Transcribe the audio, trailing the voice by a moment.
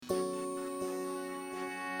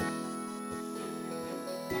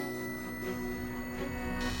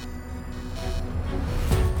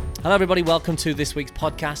Hello everybody, welcome to this week's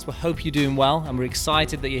podcast. We hope you're doing well and we're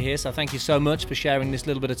excited that you're here. So thank you so much for sharing this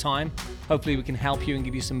little bit of time. Hopefully we can help you and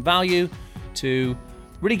give you some value to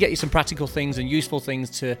really get you some practical things and useful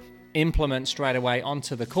things to implement straight away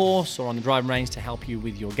onto the course or on the driving range to help you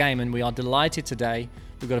with your game. And we are delighted today.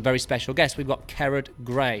 We've got a very special guest. We've got Kerrod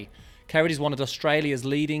Gray. Kerrod is one of Australia's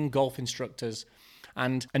leading golf instructors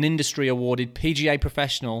and an industry-awarded PGA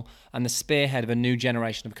professional and the spearhead of a new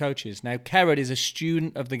generation of coaches. Now, Kerrod is a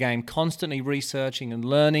student of the game, constantly researching and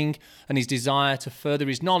learning, and his desire to further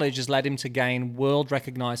his knowledge has led him to gain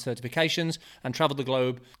world-recognized certifications and travel the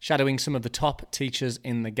globe, shadowing some of the top teachers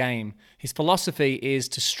in the game. His philosophy is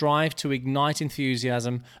to strive to ignite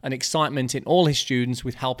enthusiasm and excitement in all his students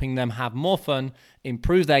with helping them have more fun,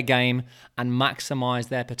 improve their game, and maximize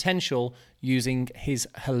their potential using his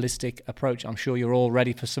holistic approach. I'm sure you're all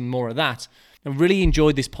ready for some more of that. I really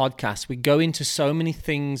enjoyed this podcast. We go into so many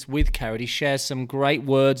things with Kerrod. He shares some great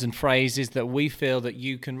words and phrases that we feel that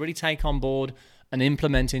you can really take on board and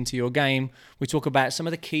implement into your game. We talk about some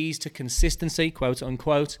of the keys to consistency, quote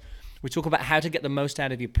unquote. We talk about how to get the most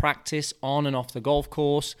out of your practice on and off the golf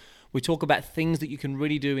course. We talk about things that you can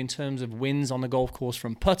really do in terms of wins on the golf course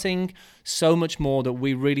from putting, so much more that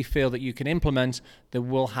we really feel that you can implement that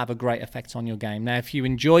will have a great effect on your game. Now, if you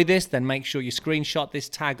enjoy this, then make sure you screenshot this,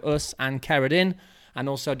 tag us and Kerrod in, and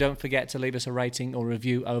also don't forget to leave us a rating or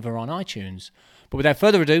review over on iTunes. But without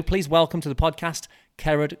further ado, please welcome to the podcast,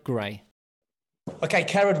 Kerrod Gray. Okay,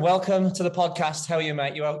 Kerrod, welcome to the podcast. How are you,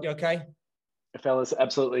 mate? You okay? Fellas,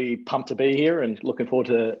 absolutely pumped to be here and looking forward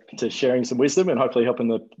to sharing some wisdom and hopefully helping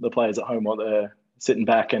the players at home while they're sitting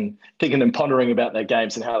back and thinking and pondering about their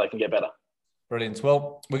games and how they can get better. Brilliant.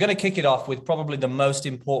 Well, we're going to kick it off with probably the most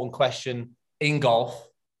important question in golf.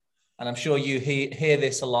 And I'm sure you hear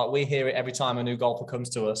this a lot. We hear it every time a new golfer comes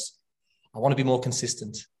to us. I want to be more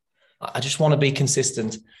consistent. I just want to be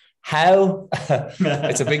consistent. How?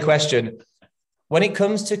 It's a big question. When it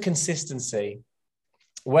comes to consistency,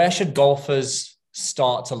 where should golfers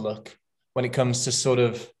start to look when it comes to sort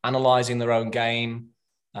of analyzing their own game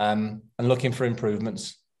and looking for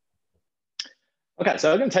improvements? Okay,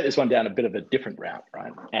 so I'm going to take this one down a bit of a different route,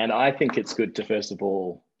 right? And I think it's good to, first of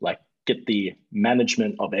all, get the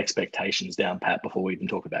management of expectations down pat before we even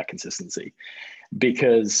talk about consistency.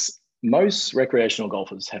 Because most recreational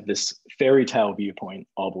golfers have this fairy tale viewpoint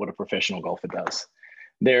of what a professional golfer does.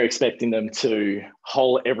 They're expecting them to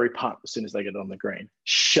hole every putt as soon as they get on the green,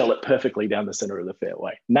 shell it perfectly down the center of the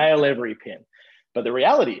fairway, nail every pin. But the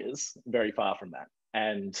reality is very far from that.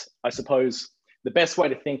 And I suppose the best way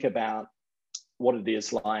to think about what it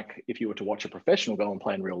is like if you were to watch a professional go and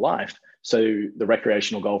play in real life, so the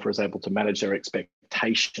recreational golfer is able to manage their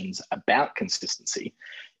expectations about consistency,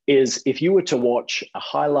 is if you were to watch a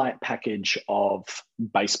highlight package of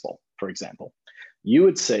baseball, for example, you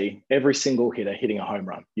would see every single hitter hitting a home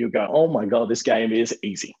run. You go, oh my God, this game is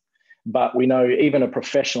easy. But we know even a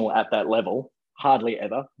professional at that level, hardly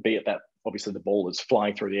ever, be it that obviously the ball is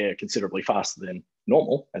flying through the air considerably faster than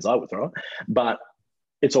normal, as I would throw it, but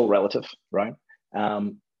it's all relative, right?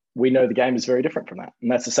 We know the game is very different from that.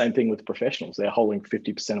 And that's the same thing with professionals. They're holding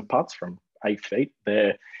 50% of putts from 8 feet.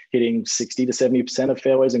 They're hitting 60 to 70% of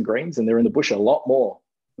fairways and greens, and they're in the bush a lot more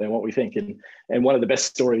than what we think. And one of the best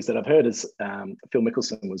stories that I've heard is Phil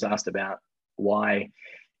Mickelson was asked about why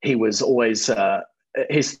he was always,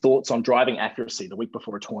 his thoughts on driving accuracy the week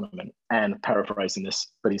before a tournament, and paraphrasing this,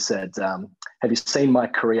 but he said, have you seen my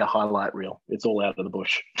career highlight reel? It's all out of the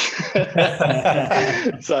bush.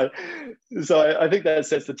 So I think that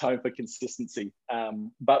sets the tone for consistency.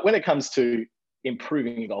 But when it comes to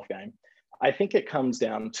improving a golf game, I think it comes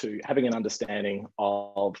down to having an understanding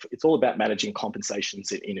of, it's all about managing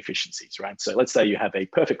compensations and inefficiencies, right? So let's say you have a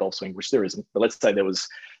perfect golf swing, which there isn't, but let's say there was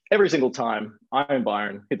every single time Iron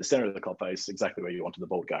Byron hit the center of the club face exactly where you wanted the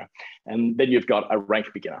ball to go. And then you've got a ranked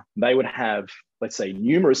beginner. They would have, let's say,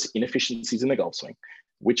 numerous inefficiencies in the golf swing,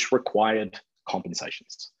 which required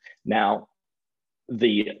compensations. Now,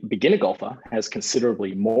 the beginner golfer has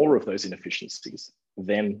considerably more of those inefficiencies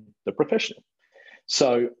than the professional.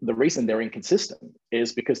 So the reason they're inconsistent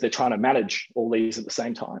is because they're trying to manage all these at the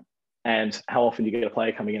same time. And how often you get a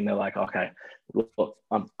player coming in, they're like, okay, look,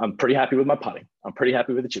 I'm pretty happy with my putting. I'm pretty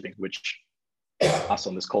happy with the chipping, which us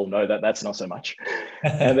on this call know that that's not so much.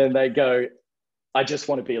 And then they go, I just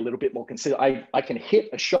want to be a little bit more consistent. I can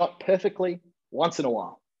hit a shot perfectly once in a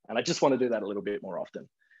while, and I just want to do that a little bit more often.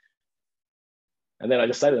 And then I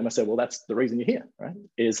just say to them, I say, well, that's the reason you're here, right?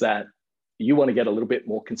 Is that you want to get a little bit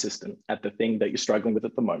more consistent at the thing that you're struggling with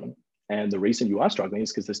at the moment. And the reason you are struggling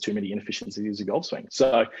is because there's too many inefficiencies in golf swing.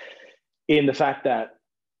 So in the fact that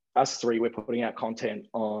us three, we're putting out content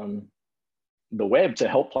on the web to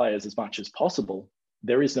help players as much as possible,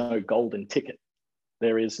 there is no golden ticket.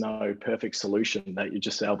 There is no perfect solution that you're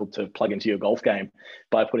just able to plug into your golf game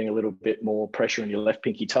by putting a little bit more pressure in your left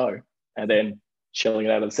pinky toe and then shelling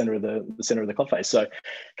it out of the center of the club face. So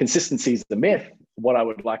consistency is the myth. What I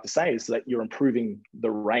would like to say is that you're improving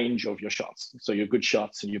the range of your shots. So your good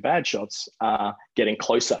shots and your bad shots are getting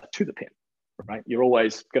closer to the pin, right? You're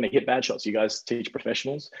always going to hit bad shots. You guys teach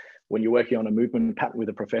professionals. When you're working on a movement pattern with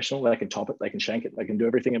a professional, they can top it, they can shank it, they can do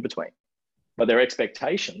everything in between. But their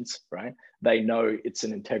expectations, right? They know it's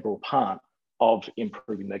an integral part of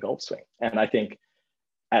improving their golf swing. And I think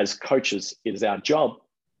as coaches, it is our job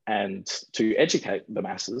and to educate the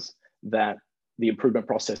masses that the improvement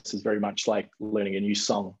process is very much like learning a new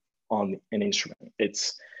song on an instrument.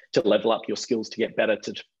 It's to level up your skills to get better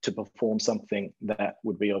to perform something that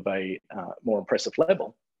would be of a more impressive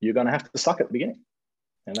level. You're going to have to suck at the beginning.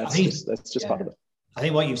 And that's just part of it. I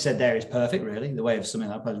think what you've said there is perfect, really. The way of summing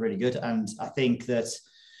that up was really good. And I think that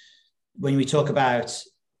when we talk about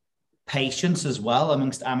patience as well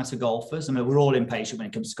amongst amateur golfers, I mean, we're all impatient when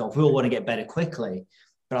it comes to golf. We all want to get better quickly.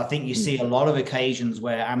 But I think you see a lot of occasions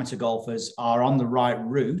where amateur golfers are on the right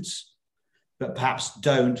route, but perhaps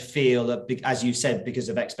don't feel that, as you said, because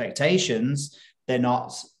of expectations, they're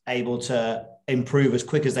not able to improve as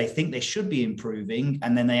quick as they think they should be improving.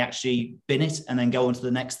 And then they actually bin it and then go on to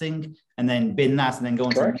the next thing and then bin that and then go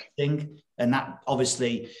on to the next thing. And that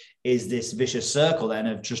obviously is this vicious circle then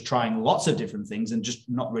of just trying lots of different things and just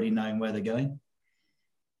not really knowing where they're going.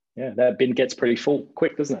 Yeah, that bin gets pretty full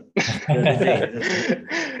quick, doesn't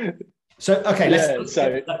it? So, okay,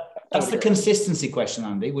 that's the consistency question,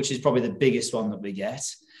 Andy, which is probably the biggest one that we get.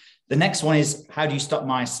 The next one is, how do you stop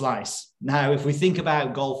my slice? Now, if we think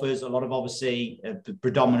about golfers, a lot of obviously the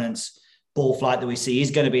predominant ball flight that we see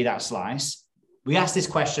is going to be that slice. We asked this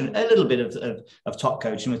question a little bit of top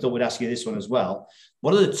coaching. We thought we'd ask you this one as well.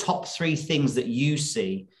 What are the top 3 things that you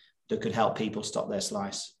see that could help people stop their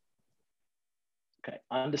slice? Okay,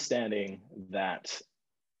 understanding that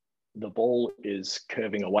the ball is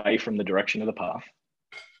curving away from the direction of the path,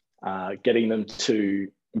 getting them to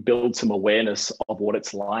build some awareness of what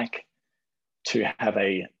it's like to have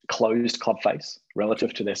a closed club face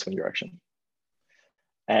relative to their swing direction,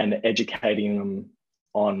 and educating them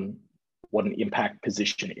on what an impact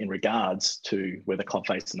position in regards to where the club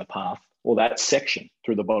face and the path or that section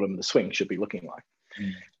through the bottom of the swing should be looking like.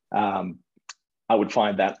 I would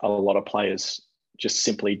find that a lot of players just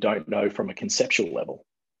simply don't know from a conceptual level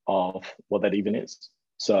of what that even is.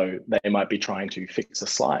 So they might be trying to fix a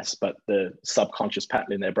slice, but the subconscious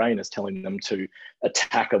pattern in their brain is telling them to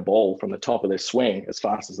attack a ball from the top of their swing as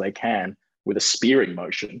fast as they can with a spearing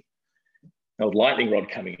motion, a lightning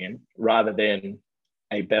rod coming in, rather than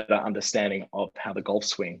a better understanding of how the golf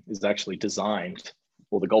swing is actually designed,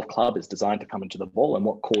 or the golf club is designed to come into the ball and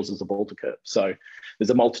what causes the ball to curve. So there's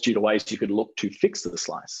a multitude of ways you could look to fix the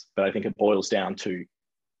slice, but I think it boils down to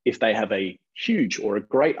if they have a huge or a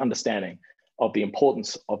great understanding of the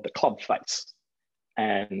importance of the club face,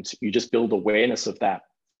 and you just build awareness of that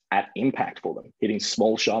at impact for them, hitting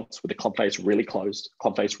small shots with the club face really closed,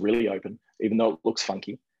 club face really open, even though it looks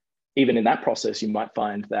funky. Even in that process, you might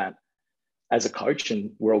find that as a coach,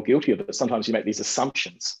 and we're all guilty of it, sometimes you make these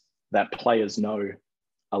assumptions that players know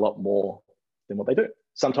a lot more than what they do.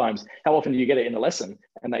 Sometimes, how often do you get it in a lesson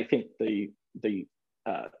and they think the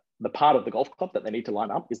part of the golf club that they need to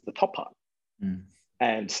line up is the top part.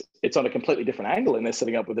 And it's on a completely different angle and they're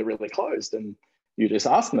sitting up with it really closed, and you just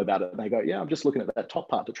ask them about it and they go, yeah, I'm just looking at that top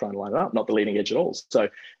part to try and line it up, not the leading edge at all. So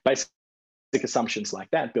basic assumptions like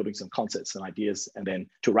that, building some concepts and ideas, and then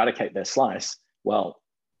to eradicate their slice, well,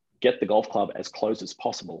 get the golf club as close as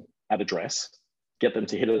possible at address, get them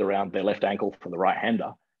to hit it around their left ankle from the right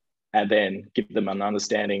hander, and then give them an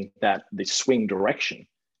understanding that the swing direction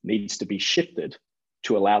needs to be shifted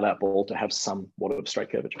to allow that ball to have somewhat of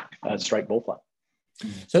straight curvature, straight ball flight.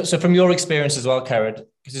 So from your experience as well, Kerrod,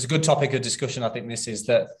 because it's a good topic of discussion, I think this is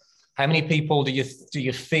that, how many people do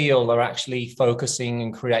you feel are actually focusing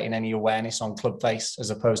and creating any awareness on club face as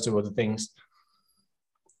opposed to other things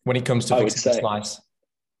when it comes to fixing the slice?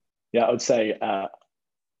 Yeah, I would say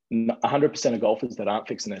 100% of golfers that aren't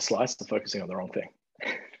fixing their slice are focusing on the wrong thing.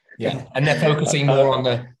 Yeah, and they're focusing more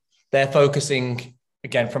on they're focusing,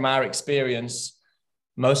 again, from our experience,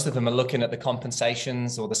 most of them are looking at the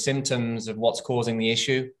compensations or the symptoms of what's causing the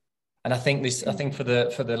issue. And I think for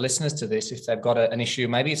the listeners to this, if they've got an issue,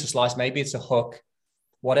 maybe it's a slice, maybe it's a hook,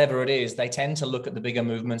 whatever it is, they tend to look at the bigger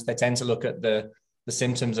movements. They tend to look at the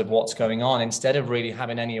symptoms of what's going on instead of really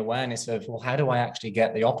having any awareness of, well, how do I actually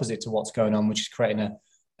get the opposite to what's going on, which is creating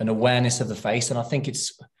an awareness of the face. And I think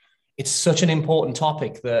it's such an important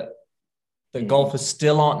topic that that golfers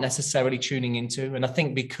still aren't necessarily tuning into. And I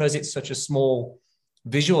think because it's such a small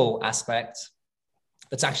visual aspect,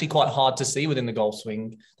 it's actually quite hard to see within the golf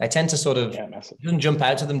swing. They tend to sort of, it doesn't jump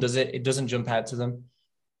out to them, does it? It doesn't jump out to them.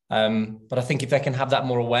 But I think if they can have that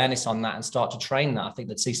more awareness on that and start to train that, I think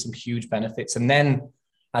they'd see some huge benefits. And then,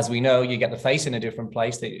 as we know, you get the face in a different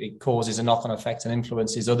place. It causes a knock-on effect and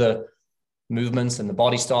influences other movements, and the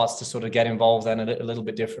body starts to sort of get involved then a little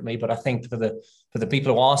bit differently. But I think for the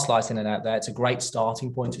people who are slicing it out there, it's a great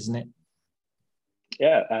starting point, isn't it?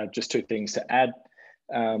 Yeah, just two things to add.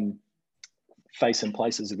 Face in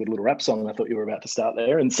Place is a good little rap song. I thought you were about to start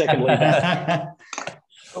there. And secondly,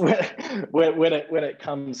 when it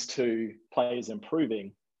comes to players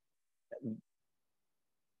improving,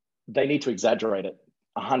 they need to exaggerate it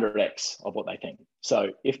 100x of what they think.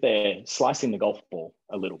 So if they're slicing the golf ball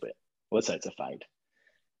a little bit, let's say it's a fade,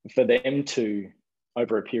 for them to,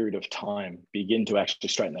 over a period of time, begin to actually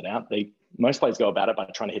straighten that out, most players go about it by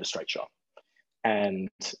trying to hit a straight shot. And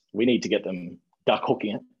we need to get them duck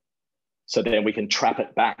hooking it, so then we can trap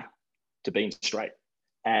it back to being straight.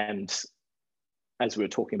 And as we were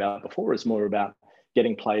talking about before, it's more about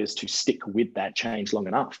getting players to stick with that change long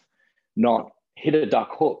enough, not hit a duck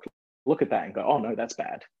hook, look at that and go, oh no, that's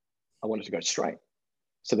bad. I want it to go straight.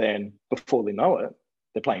 So then before they know it,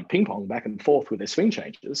 they're playing ping pong back and forth with their swing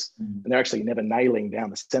changes, and they're actually never nailing down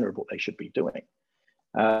the center of what they should be doing.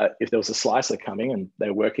 If there was a slicer coming and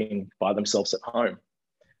they're working by themselves at home,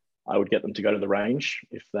 I would get them to go to the range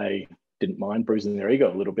if they didn't mind bruising their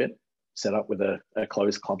ego a little bit, set up with a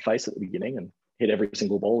closed club face at the beginning and hit every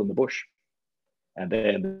single ball in the bush. And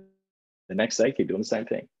then the next day, keep doing the same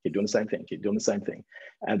thing, keep doing the same thing, keep doing the same thing.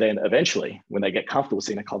 And then eventually, when they get comfortable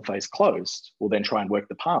seeing a club face closed, we'll then try and work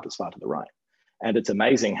the path as far to the right. And it's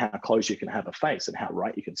amazing how close you can have a face and how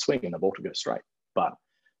right you can swing and the ball to go straight. But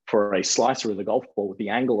for a slicer of the golf ball with the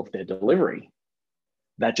angle of their delivery,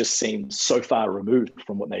 that just seems so far removed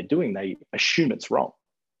from what they're doing, they assume it's wrong.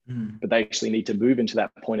 But they actually need to move into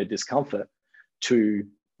that point of discomfort to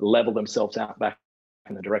level themselves out back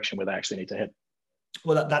in the direction where they actually need to head.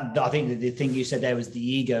 Well, that I think the thing you said there was the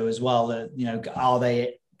ego as well. That, you know, are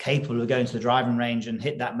they capable of going to the driving range and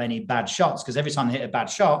hit that many bad shots? Because every time they hit a bad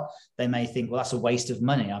shot, they may think, well, that's a waste of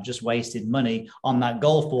money. I've just wasted money on that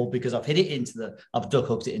golf ball because I've hit it I've duck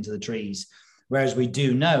hooked it into the trees. Whereas we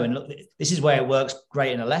do know, and look, this is where it works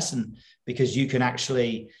great in a lesson, because you can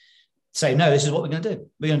actually say, no, this is what we're going to do.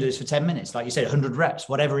 We're going to do this for 10 minutes. Like you said, 100 reps,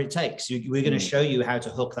 whatever it takes. We're going to show you how to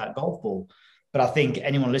hook that golf ball. But I think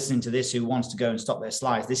anyone listening to this who wants to go and stop their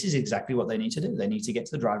slides, this is exactly what they need to do. They need to get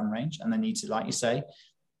to the driving range, and they need to, like you say,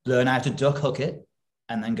 learn how to duck hook it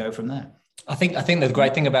and then go from there. I think the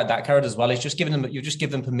great thing about that, Carrot, as well, is you just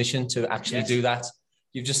give them permission to actually do that.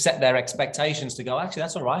 You've just set their expectations to go, actually,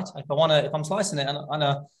 that's all right. If I'm slicing it and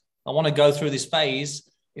I want to go through this phase,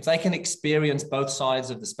 if they can experience both sides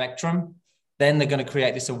of the spectrum, then they're going to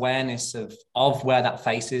create this awareness of where that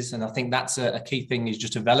face is. And I think that's a key thing, is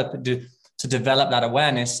just to develop that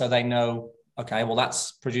awareness, so they know, okay, well,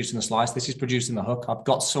 that's producing the slice, this is producing the hook. I've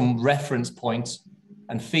got some reference points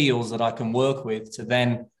and feels that I can work with to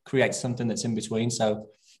then create something that's in between. So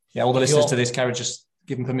yeah, all the listeners to this, Karen, just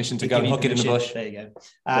give them permission to go and hook it in the bush. There you go.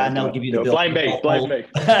 And they'll give you the bill. Blame me.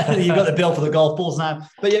 You've got the bill for the golf balls now.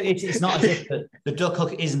 But it's not as if the duck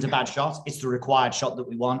hook isn't a bad shot. It's the required shot that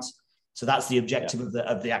we want. So that's the objective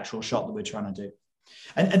of the actual shot that we're trying to do.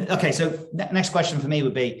 And okay, so next question for me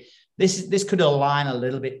would be, this could align a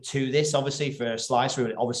little bit to this, obviously, for a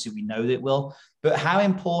slicer. Obviously, we know that it will. But how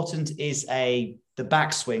important is the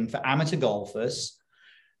backswing for amateur golfers,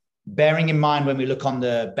 bearing in mind when we look on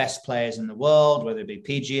the best players in the world, whether it be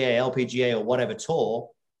PGA, LPGA, or whatever tour,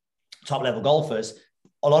 top-level golfers,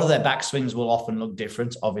 a lot of their backswings will often look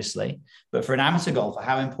different, obviously. But for an amateur golfer,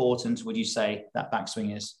 how important would you say that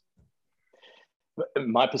backswing is?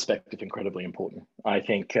 My perspective, incredibly important. I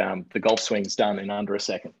think the golf swing's done in under a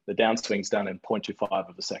second. The downswing's done in 0.25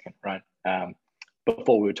 of a second, right?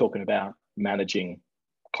 Before we were talking about managing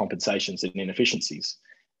compensations and inefficiencies.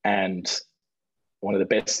 And one of the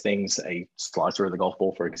best things a slicer of the golf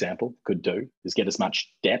ball, for example, could do is get as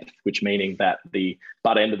much depth, which meaning that the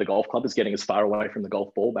butt end of the golf club is getting as far away from the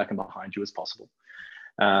golf ball back and behind you as possible.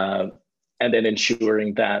 And then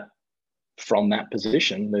ensuring that from that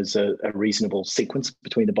position, there's a reasonable sequence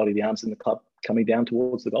between the body of the arms and the club coming down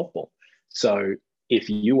towards the golf ball. So if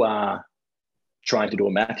you are trying to do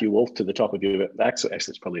a Matthew Wolf to the top of your back, so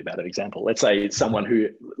actually it's probably a better example. Let's say it's someone who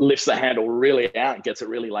lifts the handle really out and gets it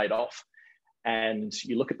really laid off. And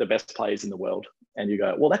you look at the best players in the world and you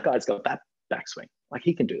go, well, that guy's got that backswing. Like,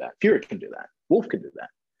 he can do that. Furyk can do that. Wolf can do that.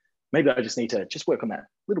 Maybe I just need to just work on that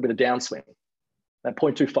little bit of downswing. that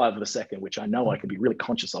 0.25 of a second, which I know I can be really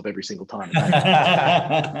conscious of every single time.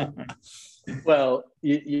 Well,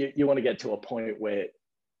 you want to get to a point where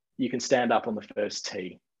you can stand up on the first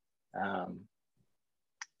tee,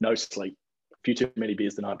 no sleep, a few too many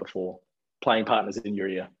beers the night before, playing partners in your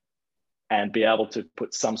ear, and be able to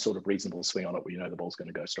put some sort of reasonable swing on it where you know the ball's going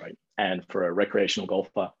to go straight. And for a recreational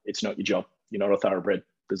golfer, it's not your job. You're not a thoroughbred.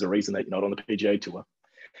 There's a reason that you're not on the PGA Tour.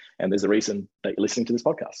 And there's a reason that you're listening to this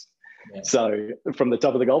podcast. Yeah. So from the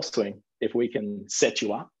top of the golf swing, if we can set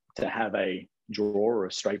you up to have a draw or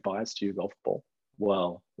a straight bias to your golf ball,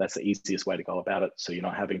 well, that's the easiest way to go about it. So you're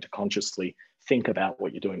not having to consciously think about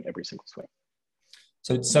what you're doing every single swing.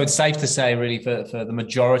 So it's safe to say, really, for the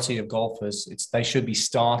majority of golfers, they should be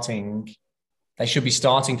starting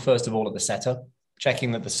first of all at the setup,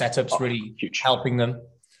 checking that the setup's really huge, helping them,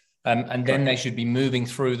 and then they should be moving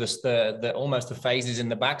through the almost the phases in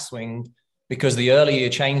the backswing, because the earlier you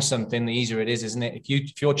change something, the easier it is, isn't it?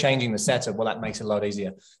 If you're changing the setup, well, that makes it a lot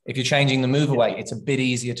easier. If you're changing the move away, it's a bit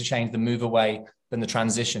easier to change the move away than the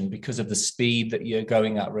transition because of the speed that you're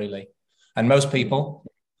going at, really. And most people,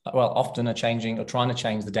 well, often are changing or trying to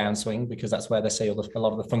change the downswing because that's where they see a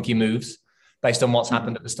lot of the funky moves based on what's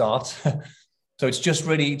happened at the start. So it's just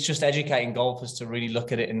educating golfers to really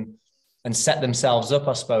look at it and set themselves up,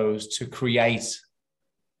 I suppose, to create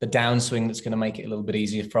the downswing that's going to make it a little bit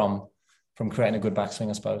easier from creating a good backswing,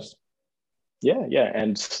 I suppose. Yeah.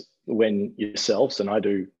 And when yourselves and I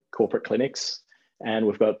do corporate clinics and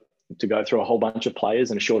we've got to go through a whole bunch of players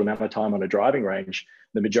in a short amount of time on a driving range,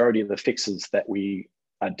 the majority of the fixes that we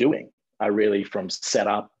are doing are really from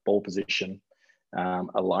setup, ball position,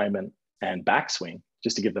 alignment, and backswing,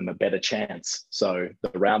 just to give them a better chance. So the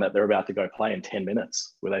round that they're about to go play in 10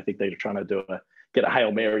 minutes, where they think they're trying to get a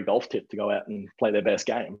Hail Mary golf tip to go out and play their best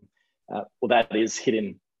game, well, that is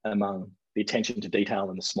hidden among the attention to detail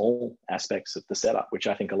and the small aspects of the setup, which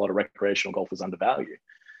I think a lot of recreational golfers undervalue.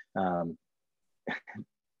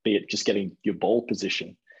 Be it just getting your ball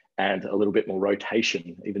position and a little bit more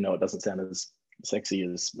rotation, even though it doesn't sound as sexy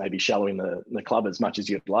as maybe shallowing the club as much as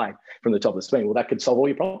you'd like from the top of the swing. Well, that could solve all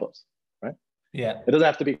your problems, right? Yeah. It doesn't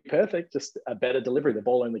have to be perfect, just a better delivery. The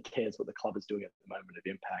ball only cares what the club is doing at the moment of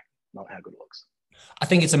impact, not how good it looks. I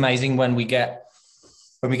think it's amazing when we get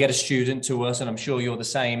a student to us, and I'm sure you're the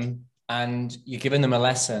same, and you're giving them a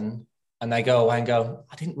lesson and they go away and go,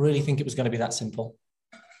 I didn't really think it was going to be that simple,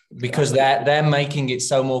 because they're making it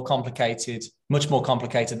so more complicated, much more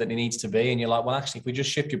complicated than it needs to be. And you're like, well, actually, if we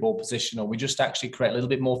just shift your ball position, or we just actually create a little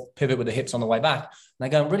bit more pivot with the hips on the way back, and they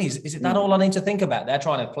go, really, is it that all I need to think about? They're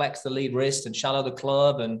trying to flex the lead wrist and shallow the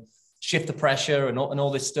club and shift the pressure and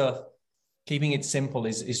all this stuff. Keeping it simple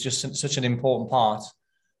is just such an important part.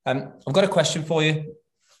 I've got a question for you.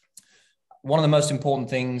 One of the most important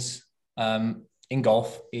things in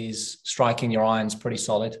golf is striking your irons pretty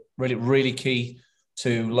solid. Really, really key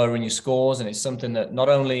to lowering your scores. And it's something that not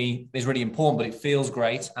only is really important, but it feels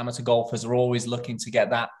great. Amateur golfers are always looking to get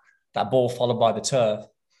that ball followed by the turf.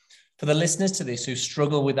 For the listeners to this who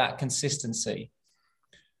struggle with that consistency,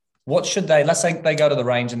 what should let's say they go to the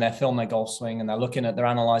range and they're filming their golf swing and they're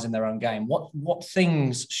analyzing their own game. What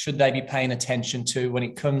things should they be paying attention to when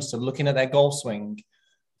it comes to looking at their golf swing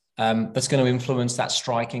that's going to influence that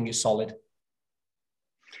striking is solid?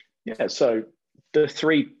 Yeah, so the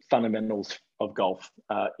three fundamentals of golf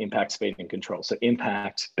are impact, speed, and control. So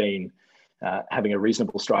impact being having a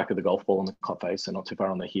reasonable strike of the golf ball on the club face and not too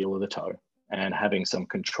far on the heel or the toe, and having some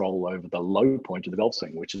control over the low point of the golf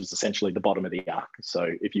swing, which is essentially the bottom of the arc. So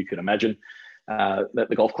if you could imagine that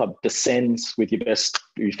the golf club descends with your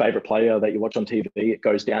favorite player that you watch on TV, it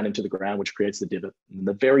goes down into the ground, which creates the divot. And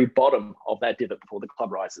the very bottom of that divot before the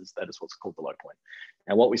club rises, that is what's called the low point.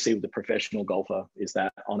 And what we see with the professional golfer is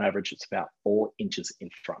that on average, it's about 4 inches in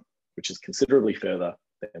front, which is considerably further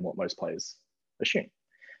than what most players assume.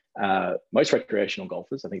 Most recreational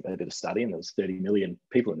golfers, I think they did a study, and there was 30 million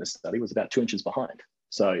people in this study, was about 2 inches behind.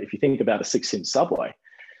 So if you think about a 6-inch subway,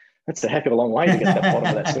 that's a heck of a long way to get that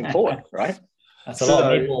bottom of that swing forward, right? That's a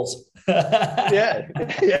lot of meatballs. yeah,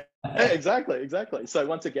 exactly. So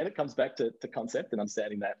once again, it comes back to concept and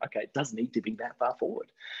understanding that, okay, it does need to be that far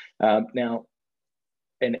forward. Now,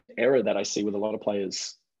 an error that I see with a lot of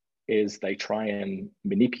players is they try and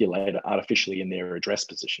manipulate it artificially in their address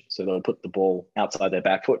position. So they'll put the ball outside their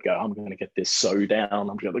back foot, go, I'm going to get this so down,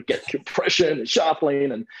 I'm going to get compression and sharp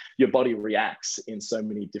lean, and your body reacts in so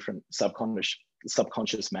many different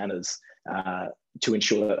subconscious manners to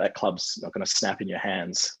ensure that that club's not going to snap in your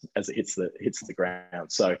hands as it hits the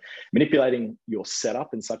ground. So manipulating your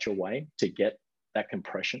setup in such a way to get that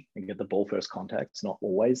compression and get the ball first contact is not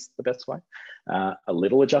always the best way. A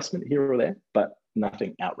little adjustment here or there, but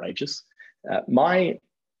nothing outrageous. My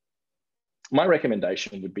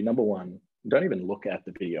recommendation would be, number one, don't even look at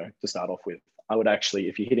the video to start off with. I would actually,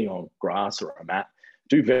 if you're hitting on grass or a mat,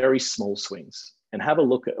 do very small swings and have a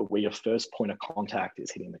look at where your first point of contact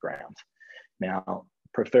is hitting the ground. Now,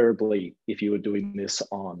 preferably if you were doing this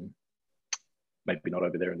on, maybe not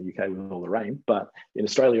over there in the UK with all the rain, but in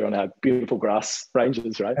Australia on our beautiful grass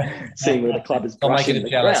ranges, right? Seeing where the club is brushing the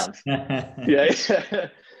ground. Yeah.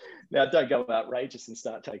 Now, don't go outrageous and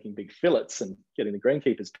start taking big fillets and getting the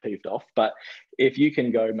greenkeepers peeved off. But if you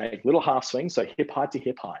can go make little half swings, so hip height to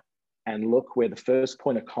hip height, and look where the first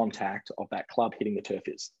point of contact of that club hitting the turf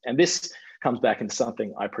is. And this comes back into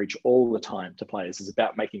something I preach all the time to players, is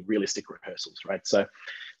about making realistic rehearsals, right? So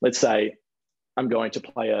let's say I'm going to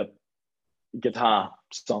play a guitar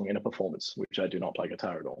song in a performance, which I do not play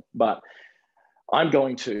guitar at all, but I'm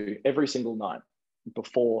going to every single night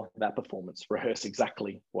before that performance rehearse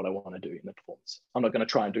exactly what I want to do in the performance. I'm not going to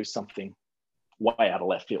try and do something way out of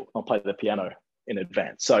left field. I'll play the piano in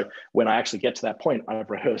advance. So when I actually get to that point, I've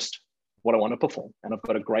rehearsed what I want to perform and I've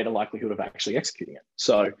got a greater likelihood of actually executing it.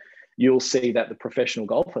 So you'll see that the professional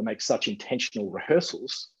golfer makes such intentional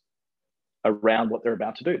rehearsals around what they're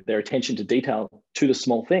about to do. Their attention to detail to the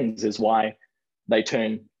small things is why they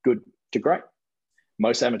turn good to great.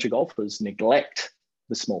 Most amateur golfers neglect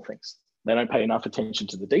the small things. They don't pay enough attention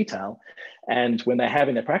to the detail. And when they're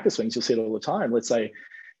having their practice swings, you'll see it all the time. Let's say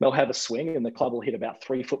they'll have a swing and the club will hit about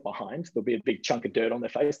 3 foot behind. There'll be a big chunk of dirt on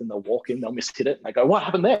their face and they'll walk in, they'll miss-hit it. And they go, what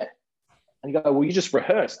happened there? And you go, well, you just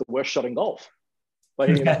rehearsed the worst shot in golf by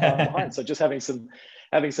hitting that far behind. So just having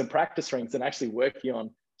some practice swings and actually working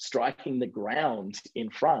on striking the ground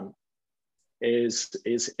in front is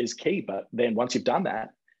key. But then once you've done that,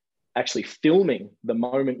 actually filming the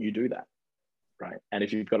moment you do that. Right. And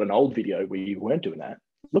if you've got an old video where you weren't doing that,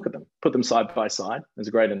 look at them, put them side by side. There's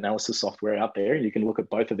a great analysis software out there. You can look at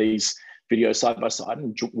both of these videos side by side.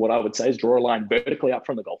 And what I would say is draw a line vertically up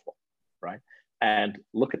from the golf ball, right? And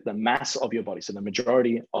look at the mass of your body. So the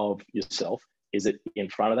majority of yourself, is it in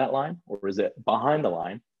front of that line or is it behind the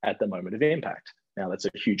line at the moment of impact? Now, that's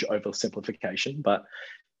a huge oversimplification, but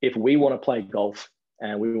if we want to play golf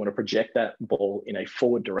and we want to project that ball in a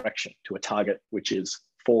forward direction to a target, which is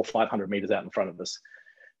 400 or 500 meters out in front of us,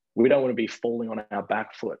 we don't want to be falling on our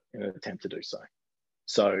back foot in an attempt to do so.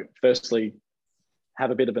 So firstly,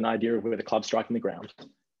 have a bit of an idea of where the club's striking the ground,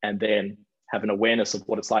 and then have an awareness of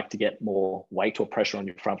what it's like to get more weight or pressure on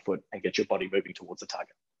your front foot and get your body moving towards the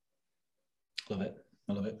target. Love it.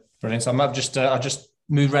 I love it. Brilliant. So I've just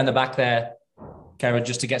moved around the back there, Gareth,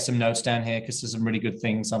 just to get some notes down here, because there's some really good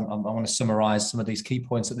things. I want to summarize some of these key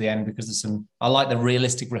points at the end, because there's some, I like the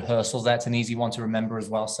realistic rehearsals. That's an easy one to remember as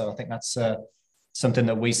well. So I think that's something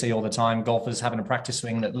that we see all the time. Golfers having a practice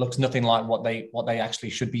swing that looks nothing like what they actually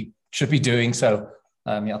should be doing. So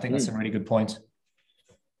I think that's a really good point.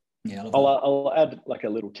 Yeah, I'll add like a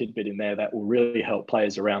little tidbit in there that will really help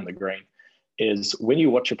players around the green. Is when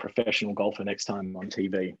you watch a professional golfer next time on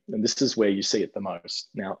TV, and this is where you see it the most.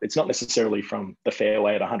 Now, it's not necessarily from the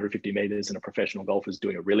fairway at 150 meters and a professional golfer is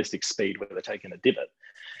doing a realistic speed where they're taking a divot.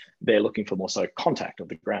 They're looking for more so contact of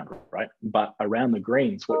the ground, right? But around the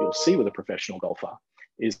greens, what you'll see with a professional golfer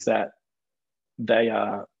is that they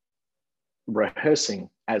are rehearsing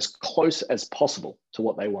as close as possible to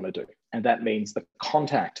what they want to do. And that means the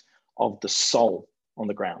contact of the sole on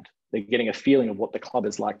the ground. They're getting a feeling of what the club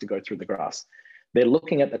is like to go through the grass. They're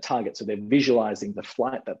looking at the target, so they're visualizing the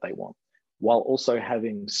flight that they want, while also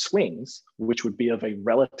having swings, which would be of a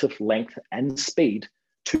relative length and speed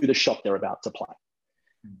to the shot they're about to play.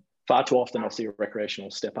 Far too often, I'll see a recreational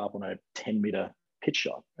step up on a 10-meter pitch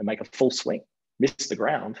shot and make a full swing, miss the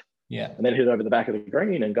ground, and then hit it over the back of the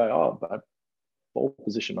green and go, oh, but ball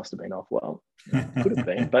position must have been off. Well, could have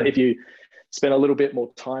been. But if you spend a little bit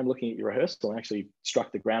more time looking at your rehearsal and actually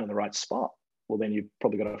struck the ground in the right spot, well, then you've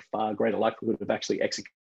probably got a far greater likelihood of actually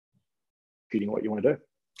executing what you want to do.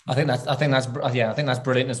 I think that's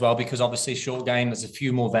brilliant as well, because obviously short game, there's a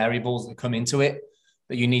few more variables that come into it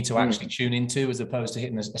that you need to actually tune into, as opposed to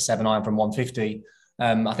hitting a 7-iron from 150.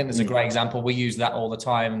 I think there's a great example. We use that all the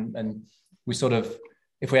time, and we sort of,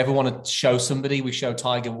 if we ever want to show somebody, we show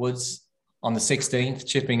Tiger Woods on the 16th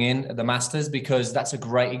chipping in at the Masters, because that's a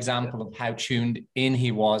great example of how tuned in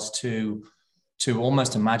he was to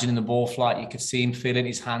almost imagining the ball flight. You could see him feeling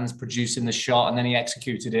his hands producing the shot, and then he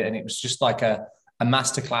executed it, and it was just like a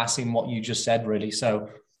masterclass in what you just said, really. So,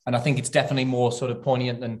 and I think it's definitely more sort of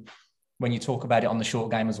poignant than when you talk about it on the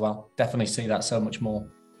short game as well. Definitely see that so much more.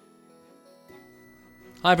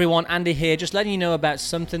 Hi everyone, Andy here, just letting you know about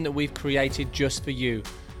something that we've created just for you.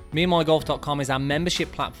 MeandMyGolf.com is our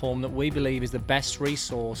membership platform that we believe is the best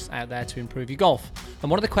resource out there to improve your golf.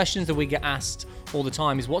 And one of the questions that we get asked all the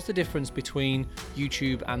time is, what's the difference between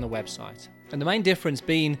YouTube and the website? And the main difference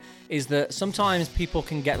being is that sometimes people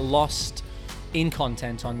can get lost in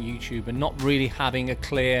content on YouTube and not really having a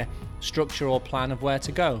clear structure or plan of where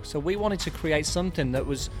to go. So we wanted to create something that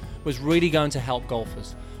was really going to help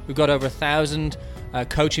golfers. We've got over 1,000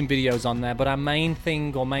 coaching videos on there, but our main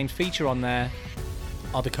thing or main feature on there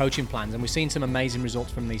are the coaching plans, and we've seen some amazing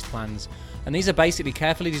results from these plans. And these are basically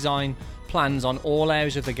carefully designed plans on all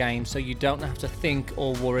areas of the game, so you don't have to think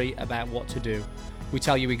or worry about what to do. We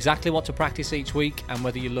tell you exactly what to practice each week, and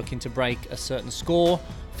whether you're looking to break a certain score,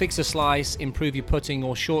 fix a slice, improve your putting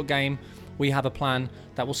or short game, we have a plan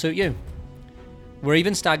that will suit you. We're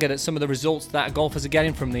even staggered at some of the results that golfers are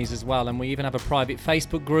getting from these as well, and we even have a private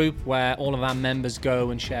Facebook group where all of our members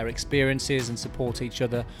go and share experiences and support each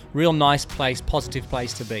other. Real nice place, positive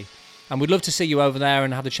place to be. And we'd love to see you over there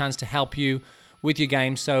and have the chance to help you with your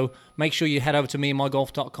game. So make sure you head over to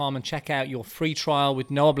meandmygolf.com and check out your free trial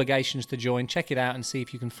with no obligations to join. Check it out and see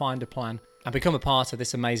if you can find a plan and become a part of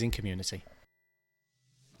this amazing community.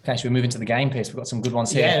 Okay, should we move into the game, Piers? We've got some good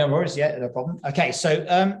ones here. Yeah, no worries. Yeah, no problem. Okay,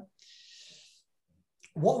 so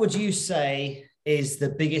what would you say is the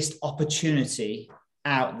biggest opportunity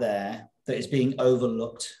out there that is being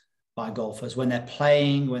overlooked by golfers when they're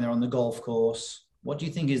playing, when they're on the golf course? What do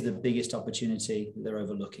you think is the biggest opportunity that they're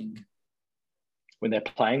overlooking? When they're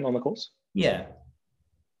playing on the course? Yeah.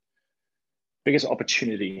 Biggest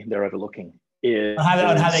opportunity they're overlooking is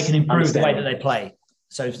on how they can improve the way that they play.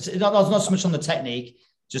 So it's not so much on the technique,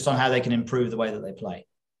 just on how they can improve the way that they play.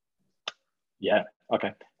 Yeah.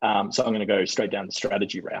 Okay. So I'm going to go straight down the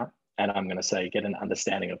strategy route, and I'm going to say get an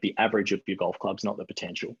understanding of the average of your golf clubs, not the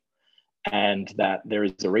potential, and that there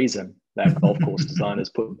is a reason that golf course designers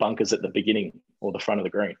put bunkers at the beginning or the front of the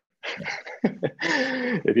green.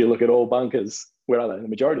 If you look at all bunkers, where are they? The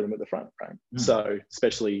majority of them at the front, right? So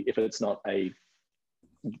especially if it's not a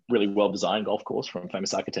really well-designed golf course from a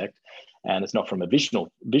famous architect, and it's not from a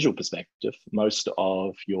visual perspective, most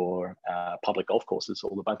of your public golf courses,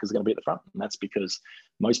 all the bunkers are going to be at the front. And that's because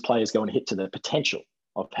most players go and hit to the potential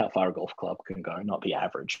of how far a golf club can go, not the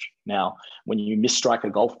average. Now, when you misstrike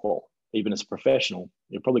a golf ball, even as a professional,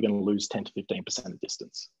 you're probably going to lose 10 to 15% of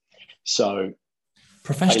distance. So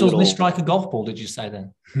professionals misstrike a golf ball, did you say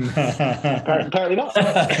then? Apparently not.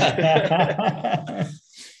 I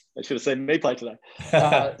should have seen me play today.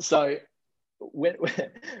 So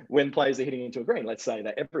when players are hitting into a green, let's say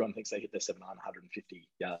that everyone thinks they hit their 7-9, 150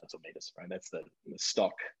 yards or meters, right? That's the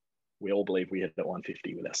stock. We all believe we hit at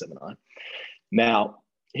 150 with our 7-9. Now,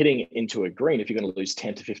 hitting into a green, if you're going to lose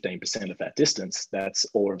 10 to 15% of that distance, that's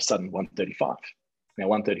all of a sudden 135. Now,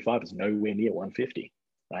 135 is nowhere near 150,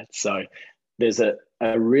 right? So there's a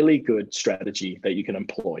really good strategy that you can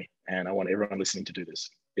employ, and I want everyone listening to do this,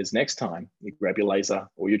 is next time you grab your laser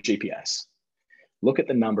or your GPS, look at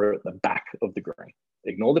the number at the back of the green.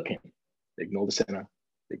 Ignore the pin, ignore the center,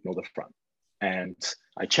 ignore the front. And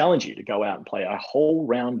I challenge you to go out and play a whole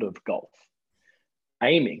round of golf,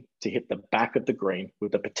 aiming to hit the back of the green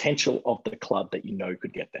with the potential of the club that you know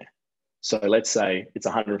could get there. So let's say it's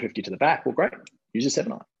 150 to the back. Well, great, use your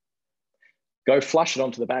 7-9. Go flush it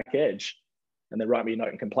onto the back edge, and then write me a note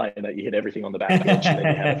and complain that you hit everything on the back edge,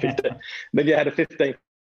 and then you had a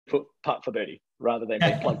 15-foot putt for birdie, rather than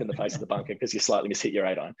being plugged in the face of the bunker because you slightly mishit your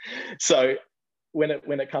 8-iron. So when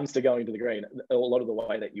it comes to going to the green, a lot of the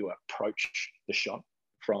way that you approach the shot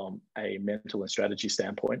from a mental and strategy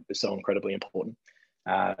standpoint is so incredibly important.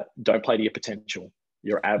 Don't play to your potential.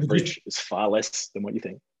 Your average is far less than what you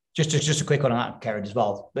think. Just a quick one on that, Kerrod, as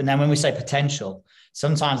well. But then when we say potential,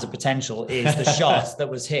 sometimes the potential is the shot that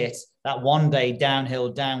was hit that one day downhill,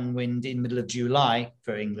 downwind in the middle of July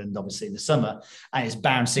for England, obviously in the summer, and it's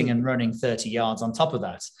bouncing and running 30 yards on top of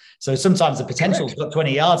that. So sometimes the potential's got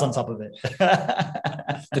 20 yards on top of it.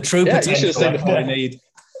 The true potential. You should have seen the need.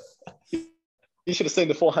 You should have seen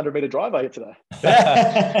the 400-meter drive I hit today.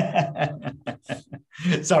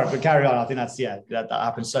 Sorry, but carry on. I think that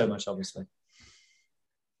happens so much, obviously.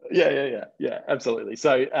 Yeah, absolutely.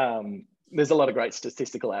 So there's a lot of great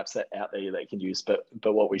statistical apps out there that you can use, but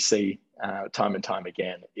what we see time and time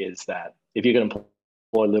again is that if you're going to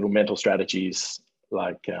employ little mental strategies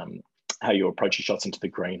like how you approach your shots into the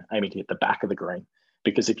green, aiming to hit the back of the green,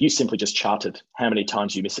 because if you simply just charted how many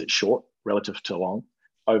times you miss it short relative to long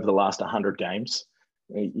over the last 100 games,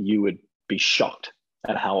 you would be shocked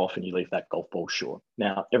at how often you leave that golf ball short.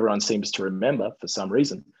 Now, everyone seems to remember, for some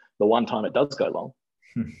reason, the one time it does go long.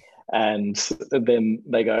 And then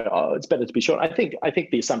they go, oh, it's better to be short. I think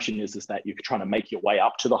the assumption is that you're trying to make your way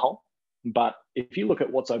up to the hole. But if you look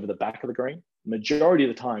at what's over the back of the green, majority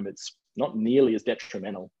of the time, it's not nearly as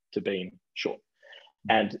detrimental to being short.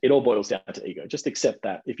 And it all boils down to ego. Just accept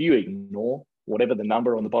that if you ignore whatever the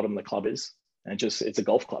number on the bottom of the club is, and just, it's a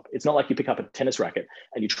golf club. It's not like you pick up a tennis racket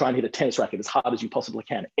and you try and hit a tennis racket as hard as you possibly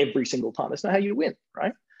can every single time. That's not how you win,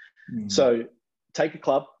 right? So take a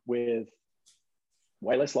club with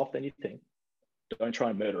way less loft than you think. Don't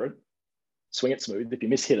try and murder it. Swing it smooth. If you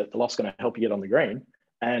miss hit it, the loft's going to help you get on the green.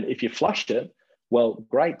 And if you flushed it, well,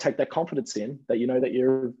 great. Take that confidence in that you know that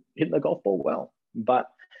you're hitting the golf ball well. But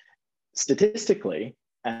statistically,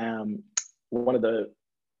 one of the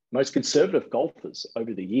most conservative golfers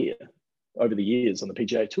over the years on the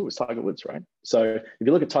PGA Tour is Tiger Woods, right? So if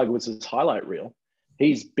you look at Tiger Woods' highlight reel,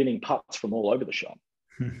 he's binning putts from all over the shop.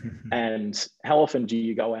 And how often do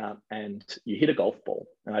you go out and you hit a golf ball?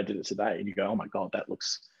 And I did it today, and you go, oh my God, that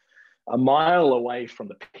looks a mile away from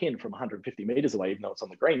the pin from 150 meters away, even though it's on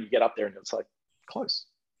the green. You get up there and it's like close.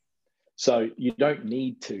 So you don't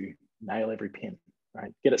need to nail every pin,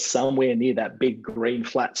 right? Get it somewhere near that big green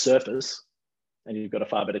flat surface, and you've got a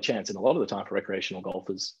far better chance. And a lot of the time for recreational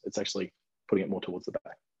golfers, it's actually putting it more towards the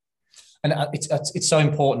back. And it's so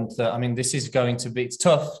important that, I mean, this is going to be, it's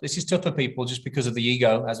tough. This is tough for people just because of the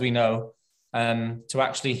ego, as we know, to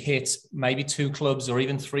actually hit maybe 2 clubs or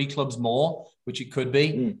even 3 clubs more, which it could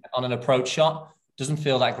be on an approach shot. Doesn't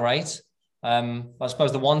feel that great. I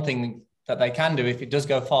suppose the one thing that they can do, if it does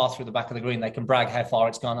go far through the back of the green, they can brag how far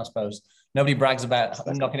it's gone, I suppose. Nobody brags about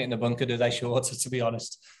knocking it in the bunker, do they, Shorts, to be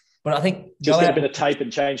honest? But I think just get a bit of tape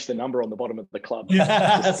and change the number on the bottom of the club.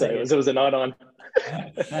 So it was a 9-on.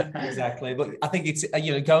 Exactly. But I think it's,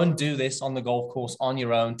 go and do this on the golf course on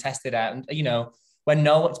your own, test it out. And,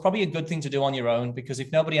 it's probably a good thing to do on your own, because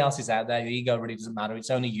if nobody else is out there, the ego really doesn't matter.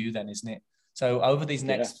 It's only you then, isn't it? So over these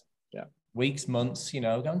next weeks, months, go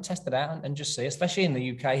and test it out and just see, especially in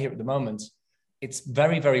the UK here at the moment, it's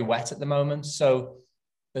very, very wet at the moment. So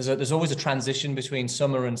there's always a transition between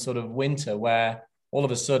summer and sort of winter where all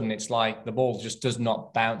of a sudden it's like the ball just does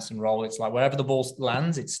not bounce and roll. It's like wherever the ball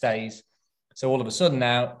lands, it stays. So all of a sudden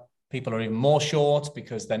now people are even more short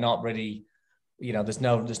because they're not really, there's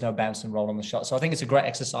no bounce and roll on the shot. So I think it's a great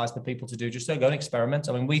exercise for people to do, just to go and experiment.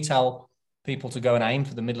 I mean, we tell people to go and aim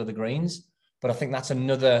for the middle of the greens, but I think that's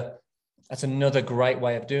another great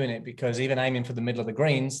way of doing it, because even aiming for the middle of the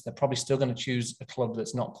greens, they're probably still going to choose a club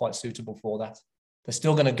that's not quite suitable for that. They're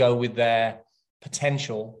still going to go with their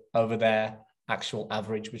potential over their actual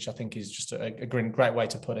average, which I think is just a great way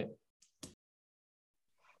to put it.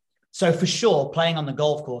 So for sure, playing on the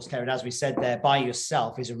golf course, Karen, as we said there, by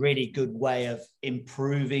yourself is a really good way of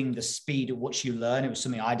improving the speed at which you learn. It was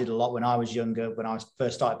something I did a lot when I was younger, when I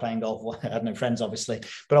first started playing golf. I had no friends, obviously,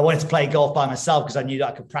 but I wanted to play golf by myself because I knew that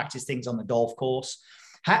I could practice things on the golf course.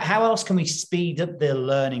 How else can we speed up the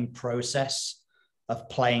learning process of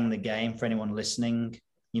playing the game for anyone listening?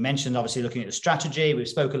 You mentioned obviously looking at the strategy. We've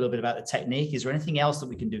spoken a little bit about the technique. Is there anything else that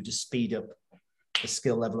we can do to speed up the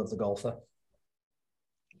skill level of the golfer?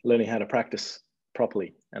 Learning how to practice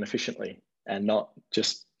properly and efficiently and not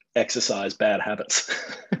just exercise bad habits.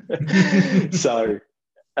 So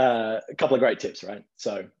a couple of great tips, right?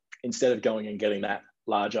 So instead of going and getting that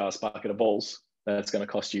large ass bucket of balls, that's going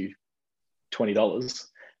to cost you $20,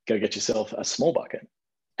 go get yourself a small bucket.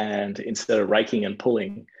 And instead of raking and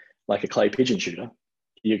pulling like a clay pigeon shooter,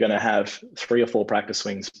 you're going to have 3 or 4 practice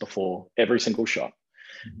swings before every single shot,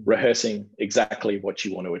 rehearsing exactly what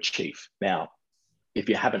you want to achieve. Now, if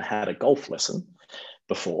you haven't had a golf lesson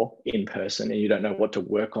before in person and you don't know what to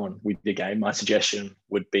work on with your game, my suggestion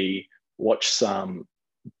would be watch some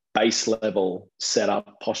base level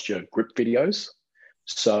setup, posture, grip videos.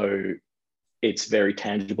 So it's very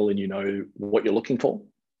tangible and you know what you're looking for,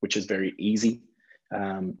 which is very easy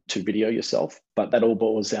to video yourself. But that all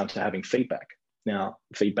boils down to having feedback. Now,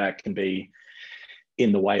 feedback can be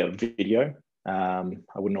in the way of video. I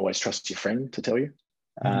wouldn't always trust your friend to tell you.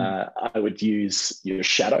 I would use your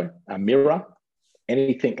shadow, a mirror,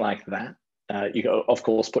 anything like that. You can, of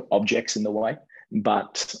course, put objects in the way,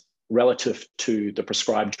 but relative to the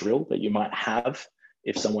prescribed drill that you might have,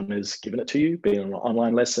 if someone has given it to you, be it an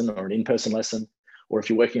online lesson or an in-person lesson, or if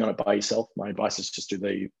you're working on it by yourself, my advice is just do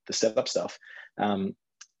the setup stuff. Learning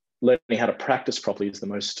how to practice properly is the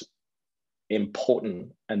most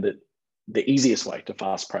important and the easiest way to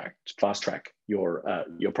fast track your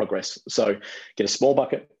progress. So get a small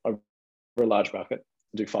bucket over a large bucket,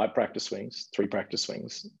 do 5 practice swings, 3 practice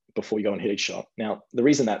swings before you go and hit each shot. Now, the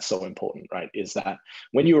reason that's so important, right, is that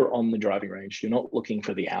when you're on the driving range, you're not looking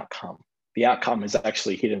for the outcome. The outcome is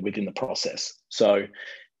actually hidden within the process. So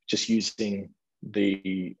just using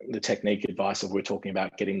the technique advice of we're talking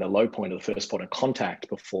about getting the low point of the first point of contact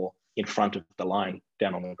before in front of the line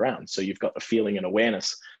down on the ground. So you've got the feeling and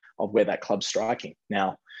awareness of where that club's striking.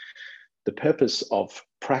 Now, the purpose of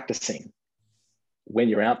practicing when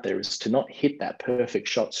you're out there is to not hit that perfect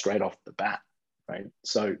shot straight off the bat, right?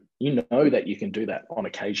 So you know that you can do that on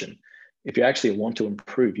occasion. If you actually want to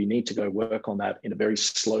improve, you need to go work on that in a very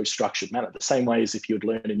slow, structured manner. The same way as if you would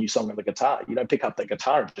learn a new song on the guitar. You don't pick up the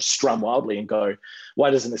guitar and just strum wildly and go,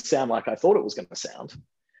 why doesn't it sound like I thought it was going to sound?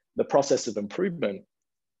 The process of improvement,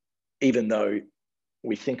 even though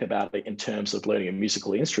we think about it in terms of learning a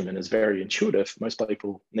musical instrument, is very intuitive. Most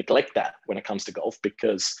people neglect that when it comes to golf,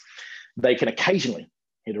 because they can occasionally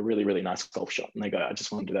hit a really, really nice golf shot and they go, I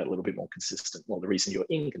just want to do that a little bit more consistent. Well, the reason you're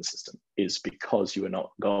inconsistent is because you are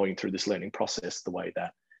not going through this learning process the way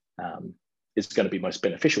that is going to be most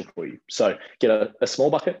beneficial for you. So get a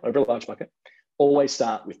small bucket over a large bucket. Always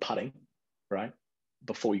start with putting, right,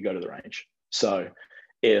 before you go to the range. So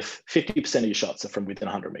if 50% of your shots are from within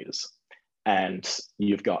 100 meters and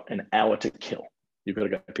you've got an hour to kill, you've got to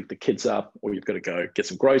go pick the kids up, or you've got to go get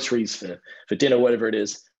some groceries for dinner, whatever it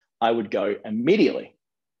is, I would go immediately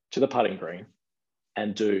to the putting green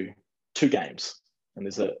and do 2 games. And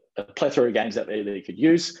there's a plethora of games out there that you could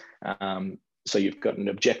use. So you've got an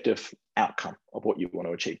objective outcome of what you want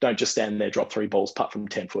to achieve. Don't just stand there, drop 3 balls, putt from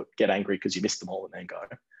 10 foot, get angry because you missed them all and then go,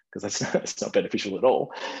 because that's not beneficial at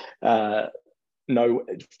all. No,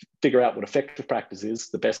 figure out what effective practice is.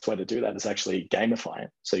 The best way to do that is actually gamify it.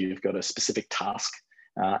 So you've got a specific task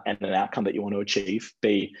and an outcome that you want to achieve.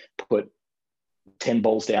 B, put 10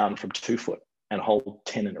 balls down from 2 foot and hold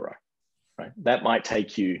 10 in a row, right? That might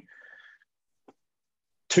take you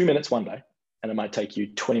 2 minutes one day, and it might take you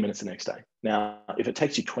 20 minutes the next day. Now, if it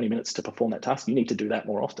takes you 20 minutes to perform that task, you need to do that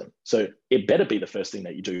more often. So it better be the first thing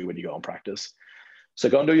that you do when you go on practice. So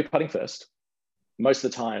go and do your putting first. Most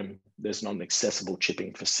of the time, there's not an accessible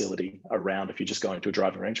chipping facility around if you're just going to a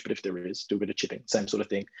driving range, but if there is, do a bit of chipping, same sort of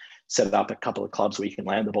thing. Set up a couple of clubs where you can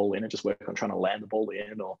land the ball in and just work on trying to land the ball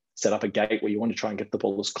in, or set up a gate where you want to try and get the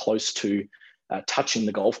ball as close to touching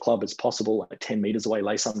the golf club as possible, like 10 meters away,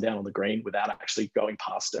 lay some down on the green without actually going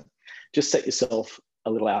past it. Just set yourself a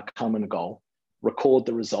little outcome and a goal, record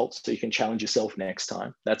the results so you can challenge yourself next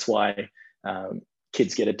time. That's why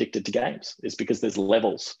kids get addicted to games, is because there's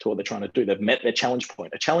levels to what they're trying to do. They've met their challenge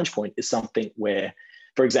point. A challenge point is something where,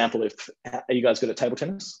 for example, are you guys good at table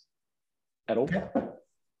tennis at all? Yeah.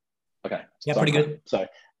 Okay. Yeah, pretty good. So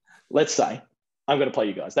let's say I'm going to play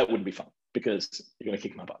you guys. That wouldn't be fun because you're going to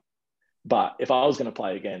kick my butt. But if I was going to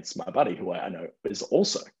play against my buddy, who I know is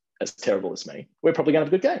also as terrible as me, we're probably going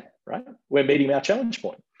to have a good game, right? We're meeting our challenge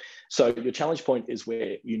point. So your challenge point is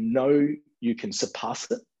where you know you can surpass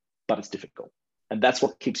it, but it's difficult. And that's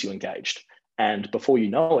what keeps you engaged. And before you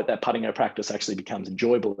know it, that putting practice actually becomes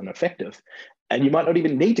enjoyable and effective. And you might not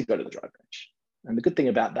even need to go to the driving range. And the good thing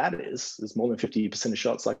about that is there's more than 50% of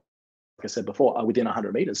shots, like I said before, are within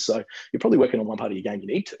 100 meters. So you're probably working on one part of your game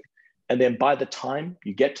you need to. And then by the time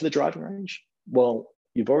you get to the driving range, well,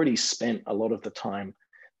 you've already spent a lot of the time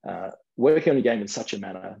working on your game in such a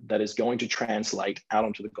manner that is going to translate out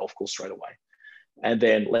onto the golf course straight away. And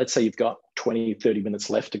then let's say you've got 20, 30 minutes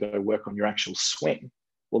left to go work on your actual swing.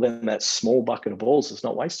 Well, then that small bucket of balls is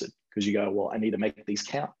not wasted, because you go, well, I need to make these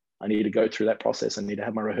count. I need to go through that process. I need to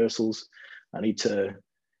have my rehearsals. I need to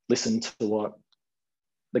listen to what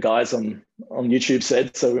the guys on YouTube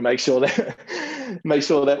said. So we make sure that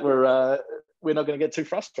we're not going to get too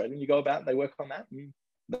frustrated. And you go about and they work on that. And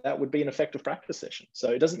that would be an effective practice session.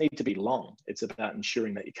 So it doesn't need to be long. It's about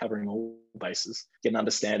ensuring that you're covering all bases, get an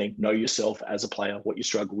understanding, know yourself as a player, what you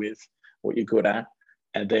struggle with, what you're good at,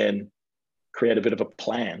 and then create a bit of a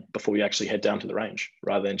plan before you actually head down to the range,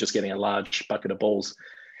 rather than just getting a large bucket of balls,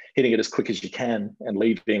 hitting it as quick as you can and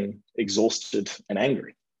leaving exhausted and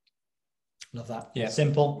angry. Love that. Yeah.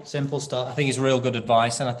 Simple stuff. I think it's real good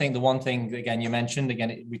advice. And I think the one thing, again, you mentioned,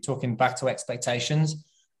 we're talking back to expectations.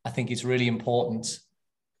 I think it's really important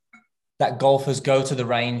that golfers go to the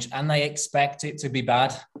range and they expect it to be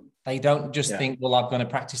bad. They don't just think, well, I'm going to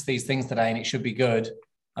practice these things today and it should be good.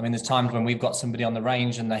 I mean, there's times when we've got somebody on the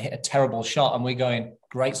range and they hit a terrible shot and we're going,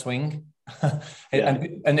 great swing.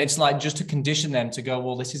 And it's like, just to condition them to go,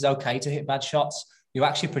 well, this is okay to hit bad shots. You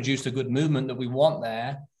actually produced a good movement that we want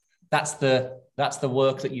there. That's the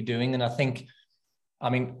work that you're doing. And I think,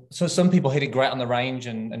 I mean, so some people hit it great on the range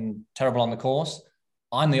and terrible on the course.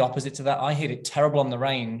 I'm the opposite to that. I hit it terrible on the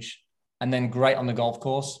range and then great on the golf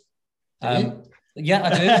course. Yeah,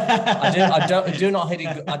 I do. I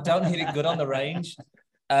don't hit it good on the range.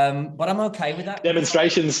 But I'm okay with that.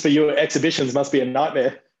 Demonstrations for your exhibitions must be a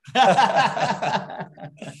nightmare. But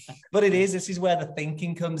this is where the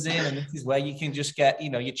thinking comes in, and this is where you can just get,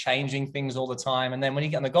 you're changing things all the time. And then when you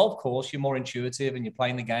get on the golf course, you're more intuitive and you're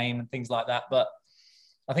playing the game and things like that. But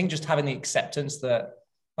I think just having the acceptance that,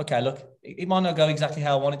 okay, look, it might not go exactly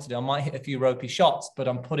how I want it to do. I might hit a few ropey shots, but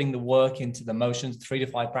I'm putting the work into the motions, 3 to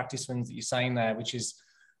 5 practice swings that you're saying there, which is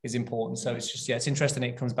important. So it's just, it's interesting.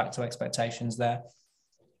 It comes back to expectations there.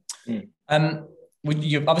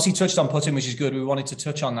 You've obviously touched on putting, which is good. We wanted to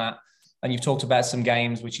touch on that. And you've talked about some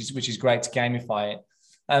games, which is great to gamify it.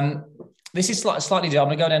 This is slightly different. I'm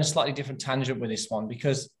going to go down a slightly different tangent with this one,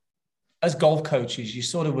 because as golf coaches, you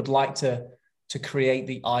sort of would like to create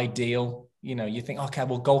the ideal. You think, okay,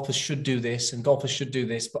 well, golfers should do this and golfers should do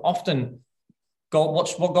this. But often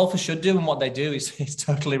what golfers should do and what they do is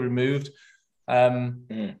totally removed. Now,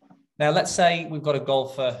 let's say we've got a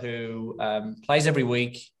golfer who plays every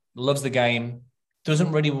week, loves the game,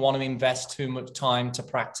 doesn't really want to invest too much time to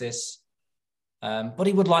practice, but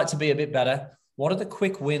he would like to be a bit better. What are the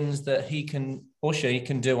quick wins that he can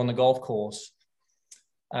do on the golf course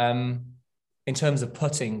in terms of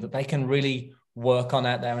putting that they can really work on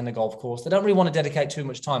out there in the golf course? They don't really want to dedicate too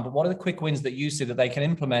much time, but what are the quick wins that you see that they can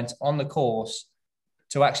implement on the course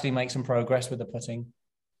to actually make some progress with the putting?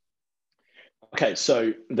 Okay,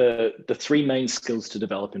 so the 3 main skills to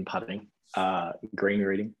develop in putting are green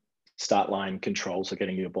reading, start line control, so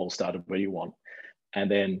getting your ball started where you want, and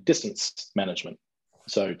then distance management,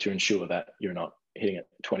 so to ensure that you're not hitting it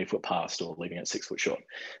 20 foot past or leaving it 6 foot short.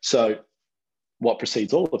 So what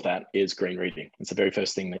precedes all of that is green reading. It's the very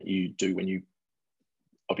first thing that you do when you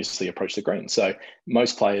obviously approach the green. So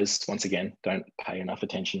most players, once again, don't pay enough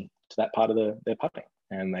attention to that part of their putting,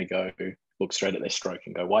 and they look straight at their stroke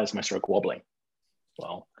and go, why is my stroke wobbling?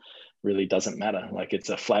 Well, really doesn't matter. Like, it's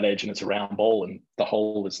a flat edge and it's a round ball and the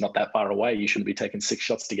hole is not that far away. You shouldn't be taking 6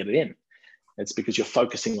 shots to get it in. It's because you're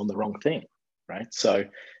focusing on the wrong thing, right? So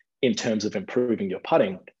in terms of improving your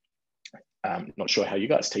putting, not sure how you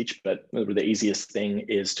guys teach, but the easiest thing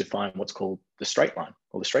is to find what's called the straight line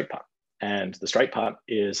or the straight putt. And the straight putt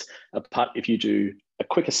is a putt if you do a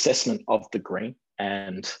quick assessment of the green,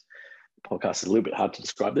 and podcast is a little bit hard to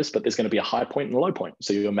describe this, but there's going to be a high point and a low point.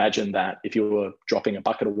 So you imagine that if you were dropping a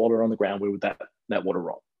bucket of water on the ground, where would that water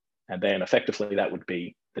roll? And then effectively that would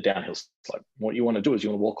be the downhill slope. What you want to do is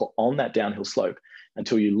you want to walk on that downhill slope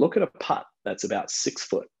until you look at a putt that's about 6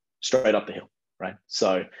 foot straight up the hill, right?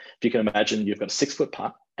 So if you can imagine you've got a 6 foot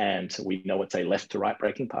putt, and we know it's a left to right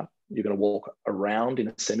breaking putt, you're going to walk around in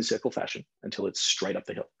a semicircle fashion until it's straight up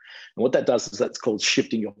the hill. And what that does is that's called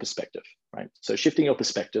shifting your perspective, right? So shifting your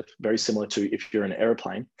perspective, very similar to if you're in an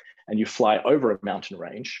airplane and you fly over a mountain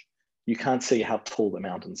range, you can't see how tall the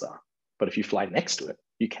mountains are. But if you fly next to it,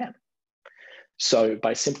 you can. So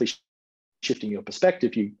by simply shifting your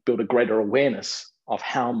perspective, you build a greater awareness of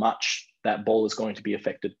how much that ball is going to be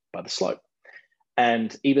affected by the slope.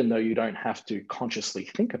 And even though you don't have to consciously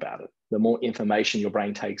think about it, the more information your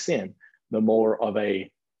brain takes in, the more of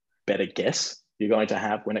a better guess you're going to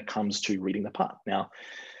have when it comes to reading the putt. Now,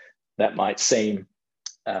 that might seem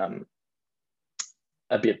a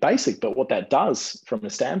bit basic, but what that does from a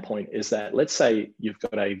standpoint is that, let's say you've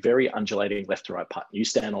got a very undulating left to right putt. You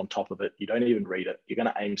stand on top of it, you don't even read it, you're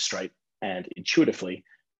going to aim straight, and intuitively,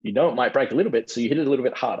 you know it might break a little bit, so you hit it a little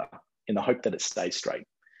bit harder in the hope that it stays straight.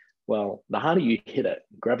 Well, the harder you hit it,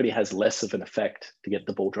 gravity has less of an effect to get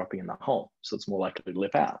the ball dropping in the hole. So it's more likely to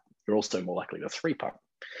lip out. You're also more likely to 3-putt.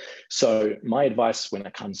 So my advice when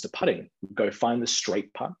it comes to putting, go find the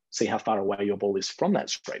straight putt, see how far away your ball is from that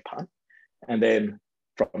straight putt. And then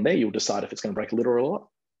from there, you'll decide if it's going to break a little or a lot.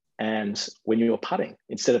 And when you're putting,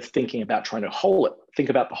 instead of thinking about trying to hole it, think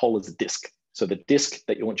about the hole as a disc. So the disc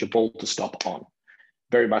that you want your ball to stop on.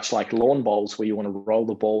 Very much like lawn bowls, where you want to roll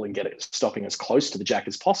the ball and get it stopping as close to the jack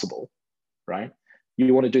as possible, right?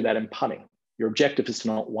 You want to do that in putting. Your objective is to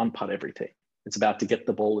not one putt everything. It's about to get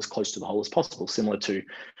the ball as close to the hole as possible, similar to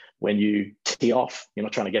when you tee off. You're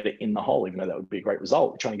not trying to get it in the hole, even though that would be a great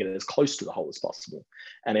result. You're trying to get it as close to the hole as possible.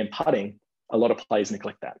 And in putting, a lot of players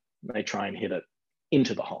neglect that. They try and hit it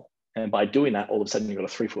into the hole. And by doing that, all of a sudden you've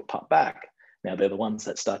got a 3-foot putt back. Now they're the ones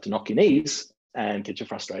that start to knock your knees and get you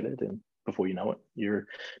frustrated. And before you know it, you're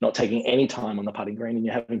not taking any time on the putting green and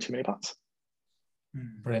you're having too many putts.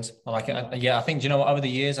 Brilliant. I like it. Yeah, I think, over the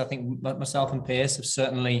years, I think myself and Pierce have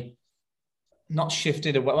certainly not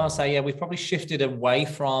shifted away. Well, I'll say, we've probably shifted away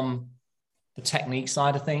from the technique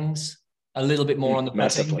side of things a little bit more on the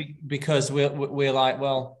putting, because we're like,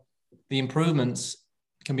 well, the improvements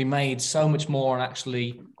can be made so much more on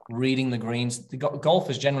actually reading the greens. The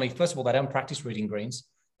golfers generally, first of all, they don't practice reading greens.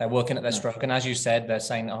 They're working at their stroke. And as you said, they're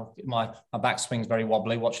saying, oh, my backswing's very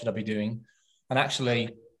wobbly. What should I be doing? And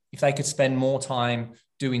actually, if they could spend more time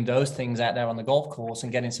doing those things out there on the golf course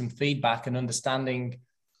and getting some feedback and understanding.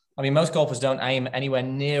 I mean, most golfers don't aim anywhere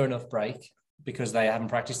near enough break because they haven't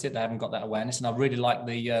practiced it. They haven't got that awareness. And I really like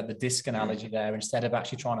the disc analogy there. Instead of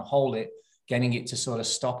actually trying to hold it, getting it to sort of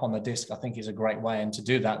stop on the disc, I think is a great way. And to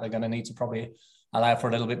do that, they're going to need to probably allow for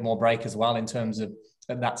a little bit more break as well in terms of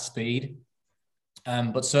that speed.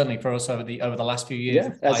 But certainly for us over the last few years.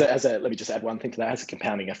 Yeah, let me just add one thing to that. As a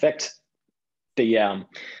compounding effect, the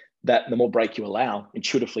more break you allow,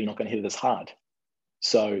 intuitively you're not going to hit it as hard.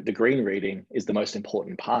 So the green reading is the most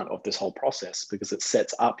important part of this whole process because it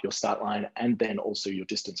sets up your start line and then also your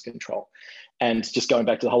distance control. And just going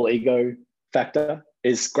back to the whole ego factor,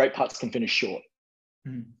 is great putts can finish short.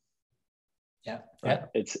 Yeah. Right?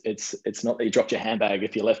 It's not that you dropped your handbag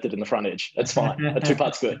if you left it in the front edge. That's fine. A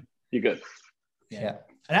 2-putt's good. You're good. Yeah.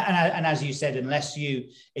 And as you said,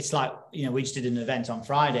 it's like, we just did an event on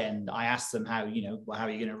Friday and I asked them how are you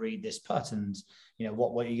going to read this putt and,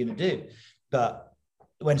 what are you going to do? But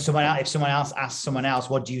if someone else asks someone else,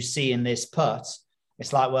 what do you see in this putt?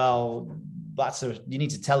 It's like, well, you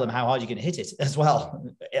need to tell them how hard you're going to hit it as well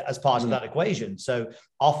as part of that equation. So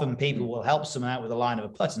often people will help someone out with a line of a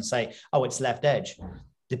putt and say, oh, it's left edge.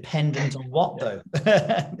 Dependent on what though?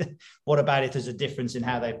 What about if there's a difference in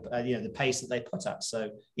how they, the pace that they put at?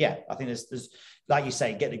 So yeah, I think there's like you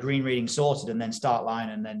say, get the green reading sorted and then start line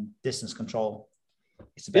and then distance control.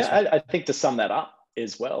 It's the best. I think to sum that up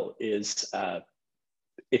as well is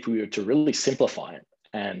if we were to really simplify it,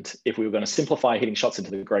 and if we were going to simplify hitting shots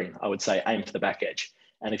into the green, I would say aim for the back edge.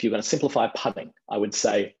 And if you're going to simplify putting, I would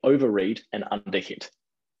say overread and underhit.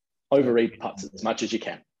 Overread putts as much as you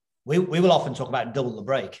can. We will often talk about double the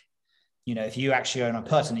break. If you actually own a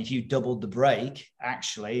putt and if you doubled the break,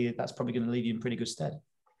 actually, that's probably going to leave you in pretty good stead.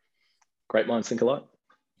 Great minds think alike.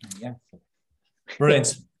 Yeah.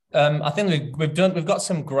 Brilliant. I think we've got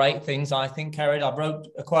some great things, I think, Kerry. I wrote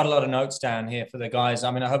quite a lot of notes down here for the guys.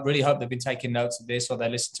 I mean, really hope they've been taking notes of this or they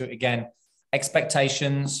listen to it again.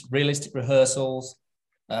 Expectations, realistic rehearsals,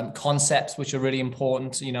 concepts, which are really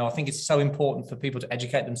important. I think it's so important for people to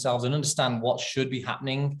educate themselves and understand what should be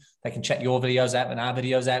happening. They can check your videos out and our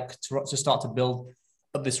videos out to start to build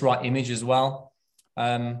up this right image as well.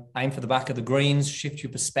 Aim for the back of the greens, shift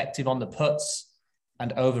your perspective on the putts,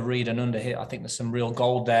 and overread and underhit. I think there's some real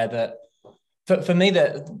gold there that for me,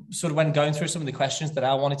 that sort of when going through some of the questions that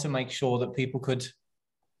I wanted to make sure that people could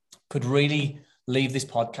really leave this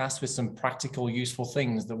podcast with some practical, useful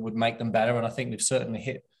things that would make them better. And I think we've certainly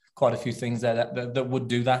hit quite a few things there that would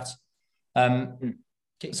do that.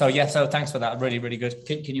 So thanks for that. Really, really good.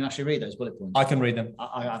 Can you actually read those bullet points? I can read them.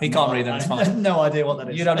 He can't read them. It's fine. No idea what that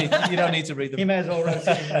is. You don't need to read them. He may as well write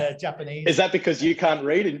it in Japanese. Is that because you can't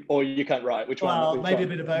read or you can't write? Which one? Well, maybe a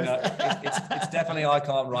bit of both. No, it's definitely I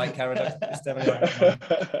can't write, Karen. It's definitely I can't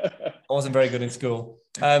write. I wasn't very good in school.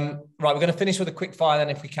 Right, we're going to finish with a quick fire then,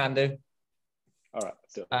 if we can do. All right.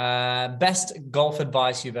 Let's do it. Best golf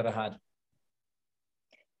advice you've ever had?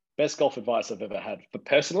 Best golf advice I've ever had. But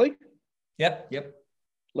personally? Yep.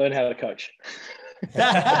 Learn how to coach.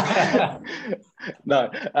 No.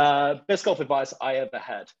 Best golf advice I ever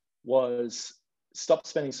had was stop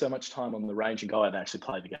spending so much time on the range and go out and actually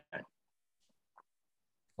play the game.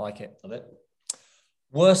 Like it. Love it.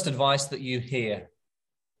 Worst advice that you hear?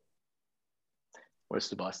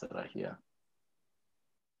 Worst advice that I hear?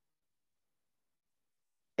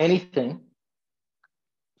 Anything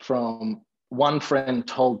from one friend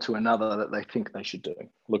told to another that they think they should do,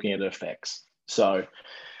 looking at effects. So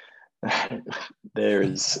there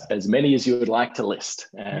is as many as you would like to list,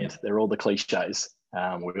 and they're all the cliches.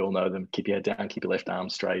 We all know them. Keep your head down, keep your left arm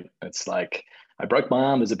straight. It's like, I broke my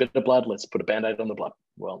arm, there's a bit of blood, let's put a Band-Aid on the blood.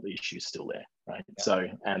 Well, the issue's still there, right? Yeah. So,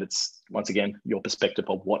 and it's, once again, your perspective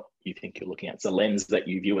of what you think you're looking at. It's a lens that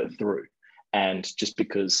you view it through. And just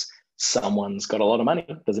because someone's got a lot of money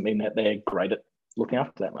doesn't mean that they're great at looking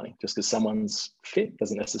after that money. Just because someone's fit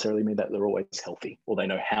doesn't necessarily mean that they're always healthy or they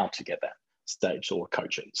know how to get that stage or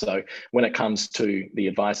coach it. So when it comes to the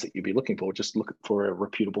advice that you'd be looking for, just look for a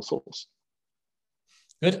reputable source.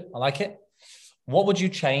 Good. I like it. What would you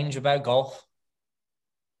change about golf?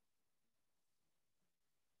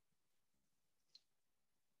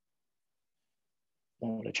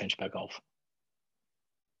 What would I change about golf?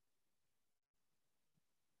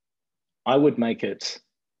 I would make it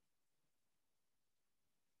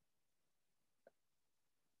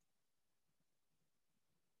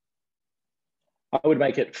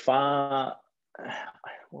far.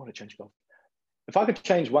 What would I change golf? If I could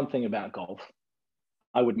change one thing about golf,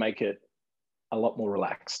 I would make it a lot more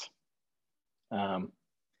relaxed. I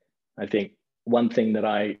think one thing that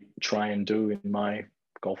I try and do in my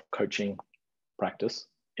golf coaching practice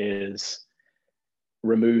is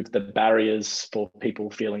remove the barriers for people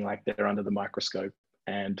feeling like they're under the microscope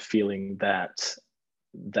and feeling that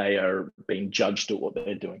they are being judged at what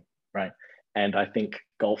they're doing, right? And I think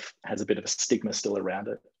golf has a bit of a stigma still around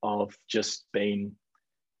it of just being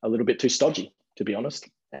a little bit too stodgy, to be honest.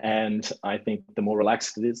 And I think the more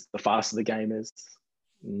relaxed it is, the faster the game is,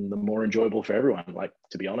 the more enjoyable for everyone. Like,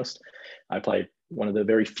 to be honest, I played one of the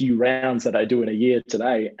very few rounds that I do in a year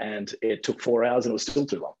today, and it took 4 hours and it was still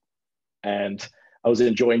too long. And I was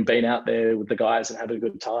enjoying being out there with the guys and having a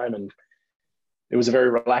good time. And it was a very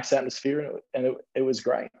relaxed atmosphere, and it was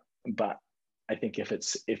great. But I think if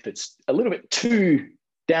it's a little bit too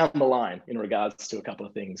down the line in regards to a couple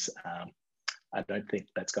of things, I don't think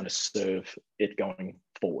that's going to serve it going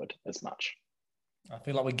forward as much. I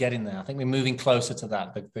feel like we're getting there. I think we're moving closer to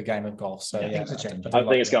that, the game of golf. So yeah, I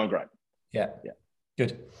think it's going great. Yeah.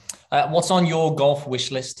 Good. What's on your golf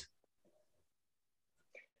wish list?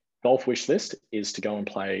 Golf wish list is to go and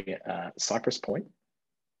play Cypress Point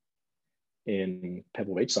in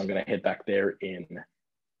Pebble Beach. So I'm going to head back there in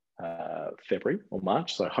February or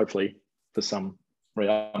March. So hopefully for some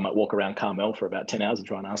reason, I might walk around Carmel for about 10 hours and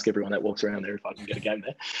try and ask everyone that walks around there if I can get a game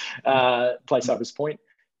there. Play Cypress Point.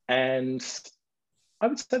 And I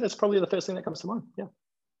would say that's probably the first thing that comes to mind. Yeah.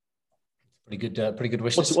 Pretty good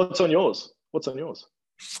wish list. What's on yours? What's on yours?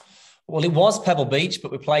 Well, it was Pebble Beach,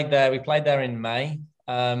 but we played there in May.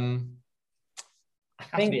 I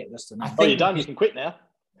think you're done. You can quit now.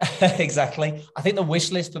 Exactly. I think the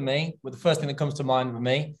wish list for me, the first thing that comes to mind for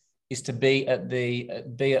me, is to be at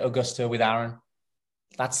Augusta with Aaron.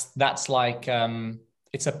 That's like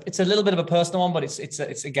it's a little bit of a personal one, but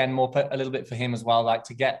it's again more a little bit for him as well. Like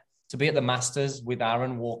to be at the Masters with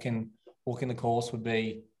Aaron, walking the course would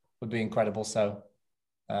be incredible. So.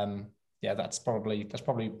 Yeah, that's probably.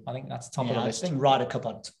 I think that's top of the list. I think Ryder Cup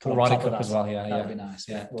as well. Yeah, that'd be nice.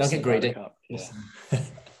 Yeah, don't get greedy. Yeah.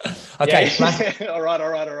 Okay. Yeah. All right.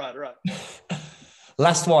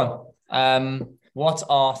 Last one. What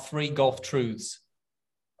are 3 golf truths?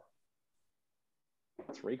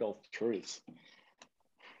 3 golf truths.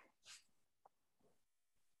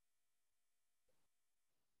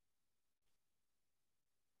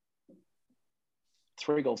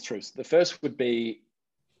 Three golf truths. The first would be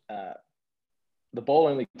the ball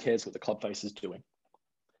only cares what the club face is doing.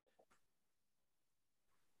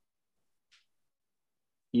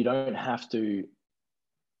 You don't have to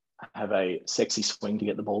have a sexy swing to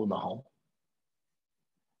get the ball in the hole.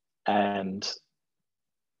 And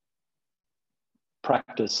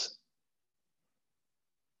practice.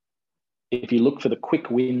 If you look for the quick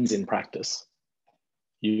wins in practice,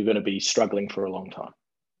 you're going to be struggling for a long time.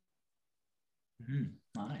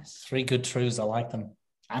 Nice. 3 good truths. I like them.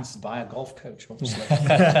 Answered by a golf coach, obviously.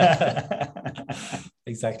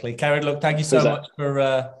 Exactly. Karen, look, thank you so much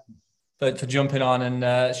for jumping on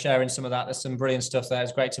and sharing some of that. There's some brilliant stuff there.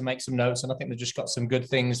 It's great to make some notes, and I think they've just got some good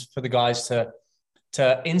things for the guys to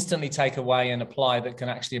instantly take away and apply that can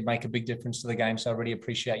actually make a big difference to the game. So I really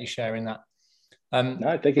appreciate you sharing that.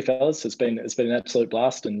 No, thank you, fellas. It's been an absolute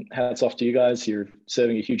blast, and hats off to you guys. You're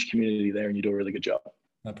serving a huge community there, and you do a really good job.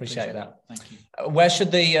 I appreciate that. Thank you. Where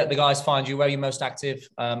should the guys find you? Where are you most active?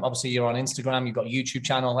 Obviously, you're on Instagram. You've got a YouTube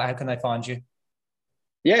channel. How can they find you?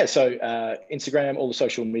 Yeah, so Instagram, all the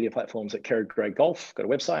social media platforms at Kerrod Gray Golf. Got a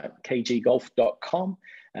website, kggolf.com.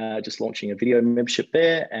 Just launching a video membership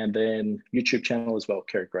there, and then YouTube channel as well,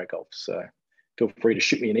 Kerrod Gray Golf. So feel free to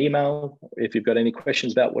shoot me an email if you've got any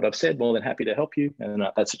questions about what I've said. More than happy to help you. And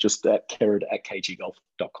that's just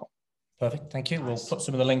Kerrod@kggolf.com. Perfect. Thank you. We'll put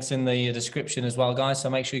some of the links in the description as well, guys. So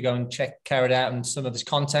make sure you go and check Kerrod out and some of this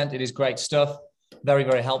content. It is great stuff. Very,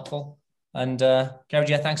 very helpful. And Kerrod,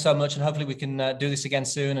 yeah, thanks so much. And hopefully we can do this again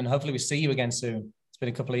soon. And hopefully we see you again soon. It's been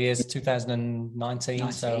a couple of years,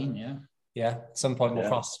 2019. So yeah, at some point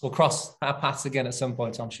we'll cross our paths again at some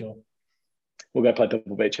point, I'm sure. We'll go play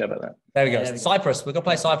Pebble Beach. How about that? There we go. Cyprus. We'll go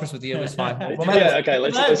play Cyprus with you. It's fine. Okay.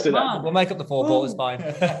 Let's do that. We'll make up the 4 ball. It's fine.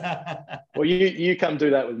 Well, you come do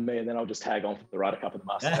that with me, and then I'll just tag on for the Ryder Cup and the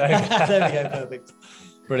Masters. There we go. Perfect.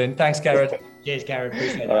 Brilliant. Thanks, Kerrod. Cheers, Kerrod.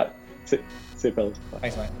 Appreciate it. All right. See you, fellas. Bye.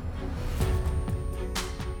 Thanks, mate.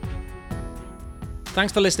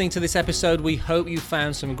 Thanks for listening to this episode. We hope you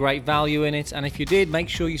found some great value in it. And if you did, make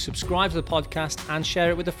sure you subscribe to the podcast and share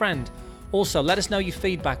it with a friend. Also, let us know your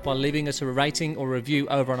feedback by leaving us a rating or review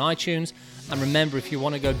over on iTunes. And remember, if you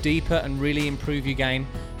want to go deeper and really improve your game,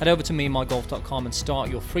 head over to memygolf.com and start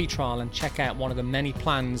your free trial and check out one of the many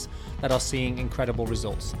plans that are seeing incredible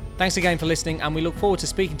results. Thanks again for listening, and we look forward to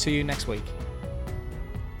speaking to you next week.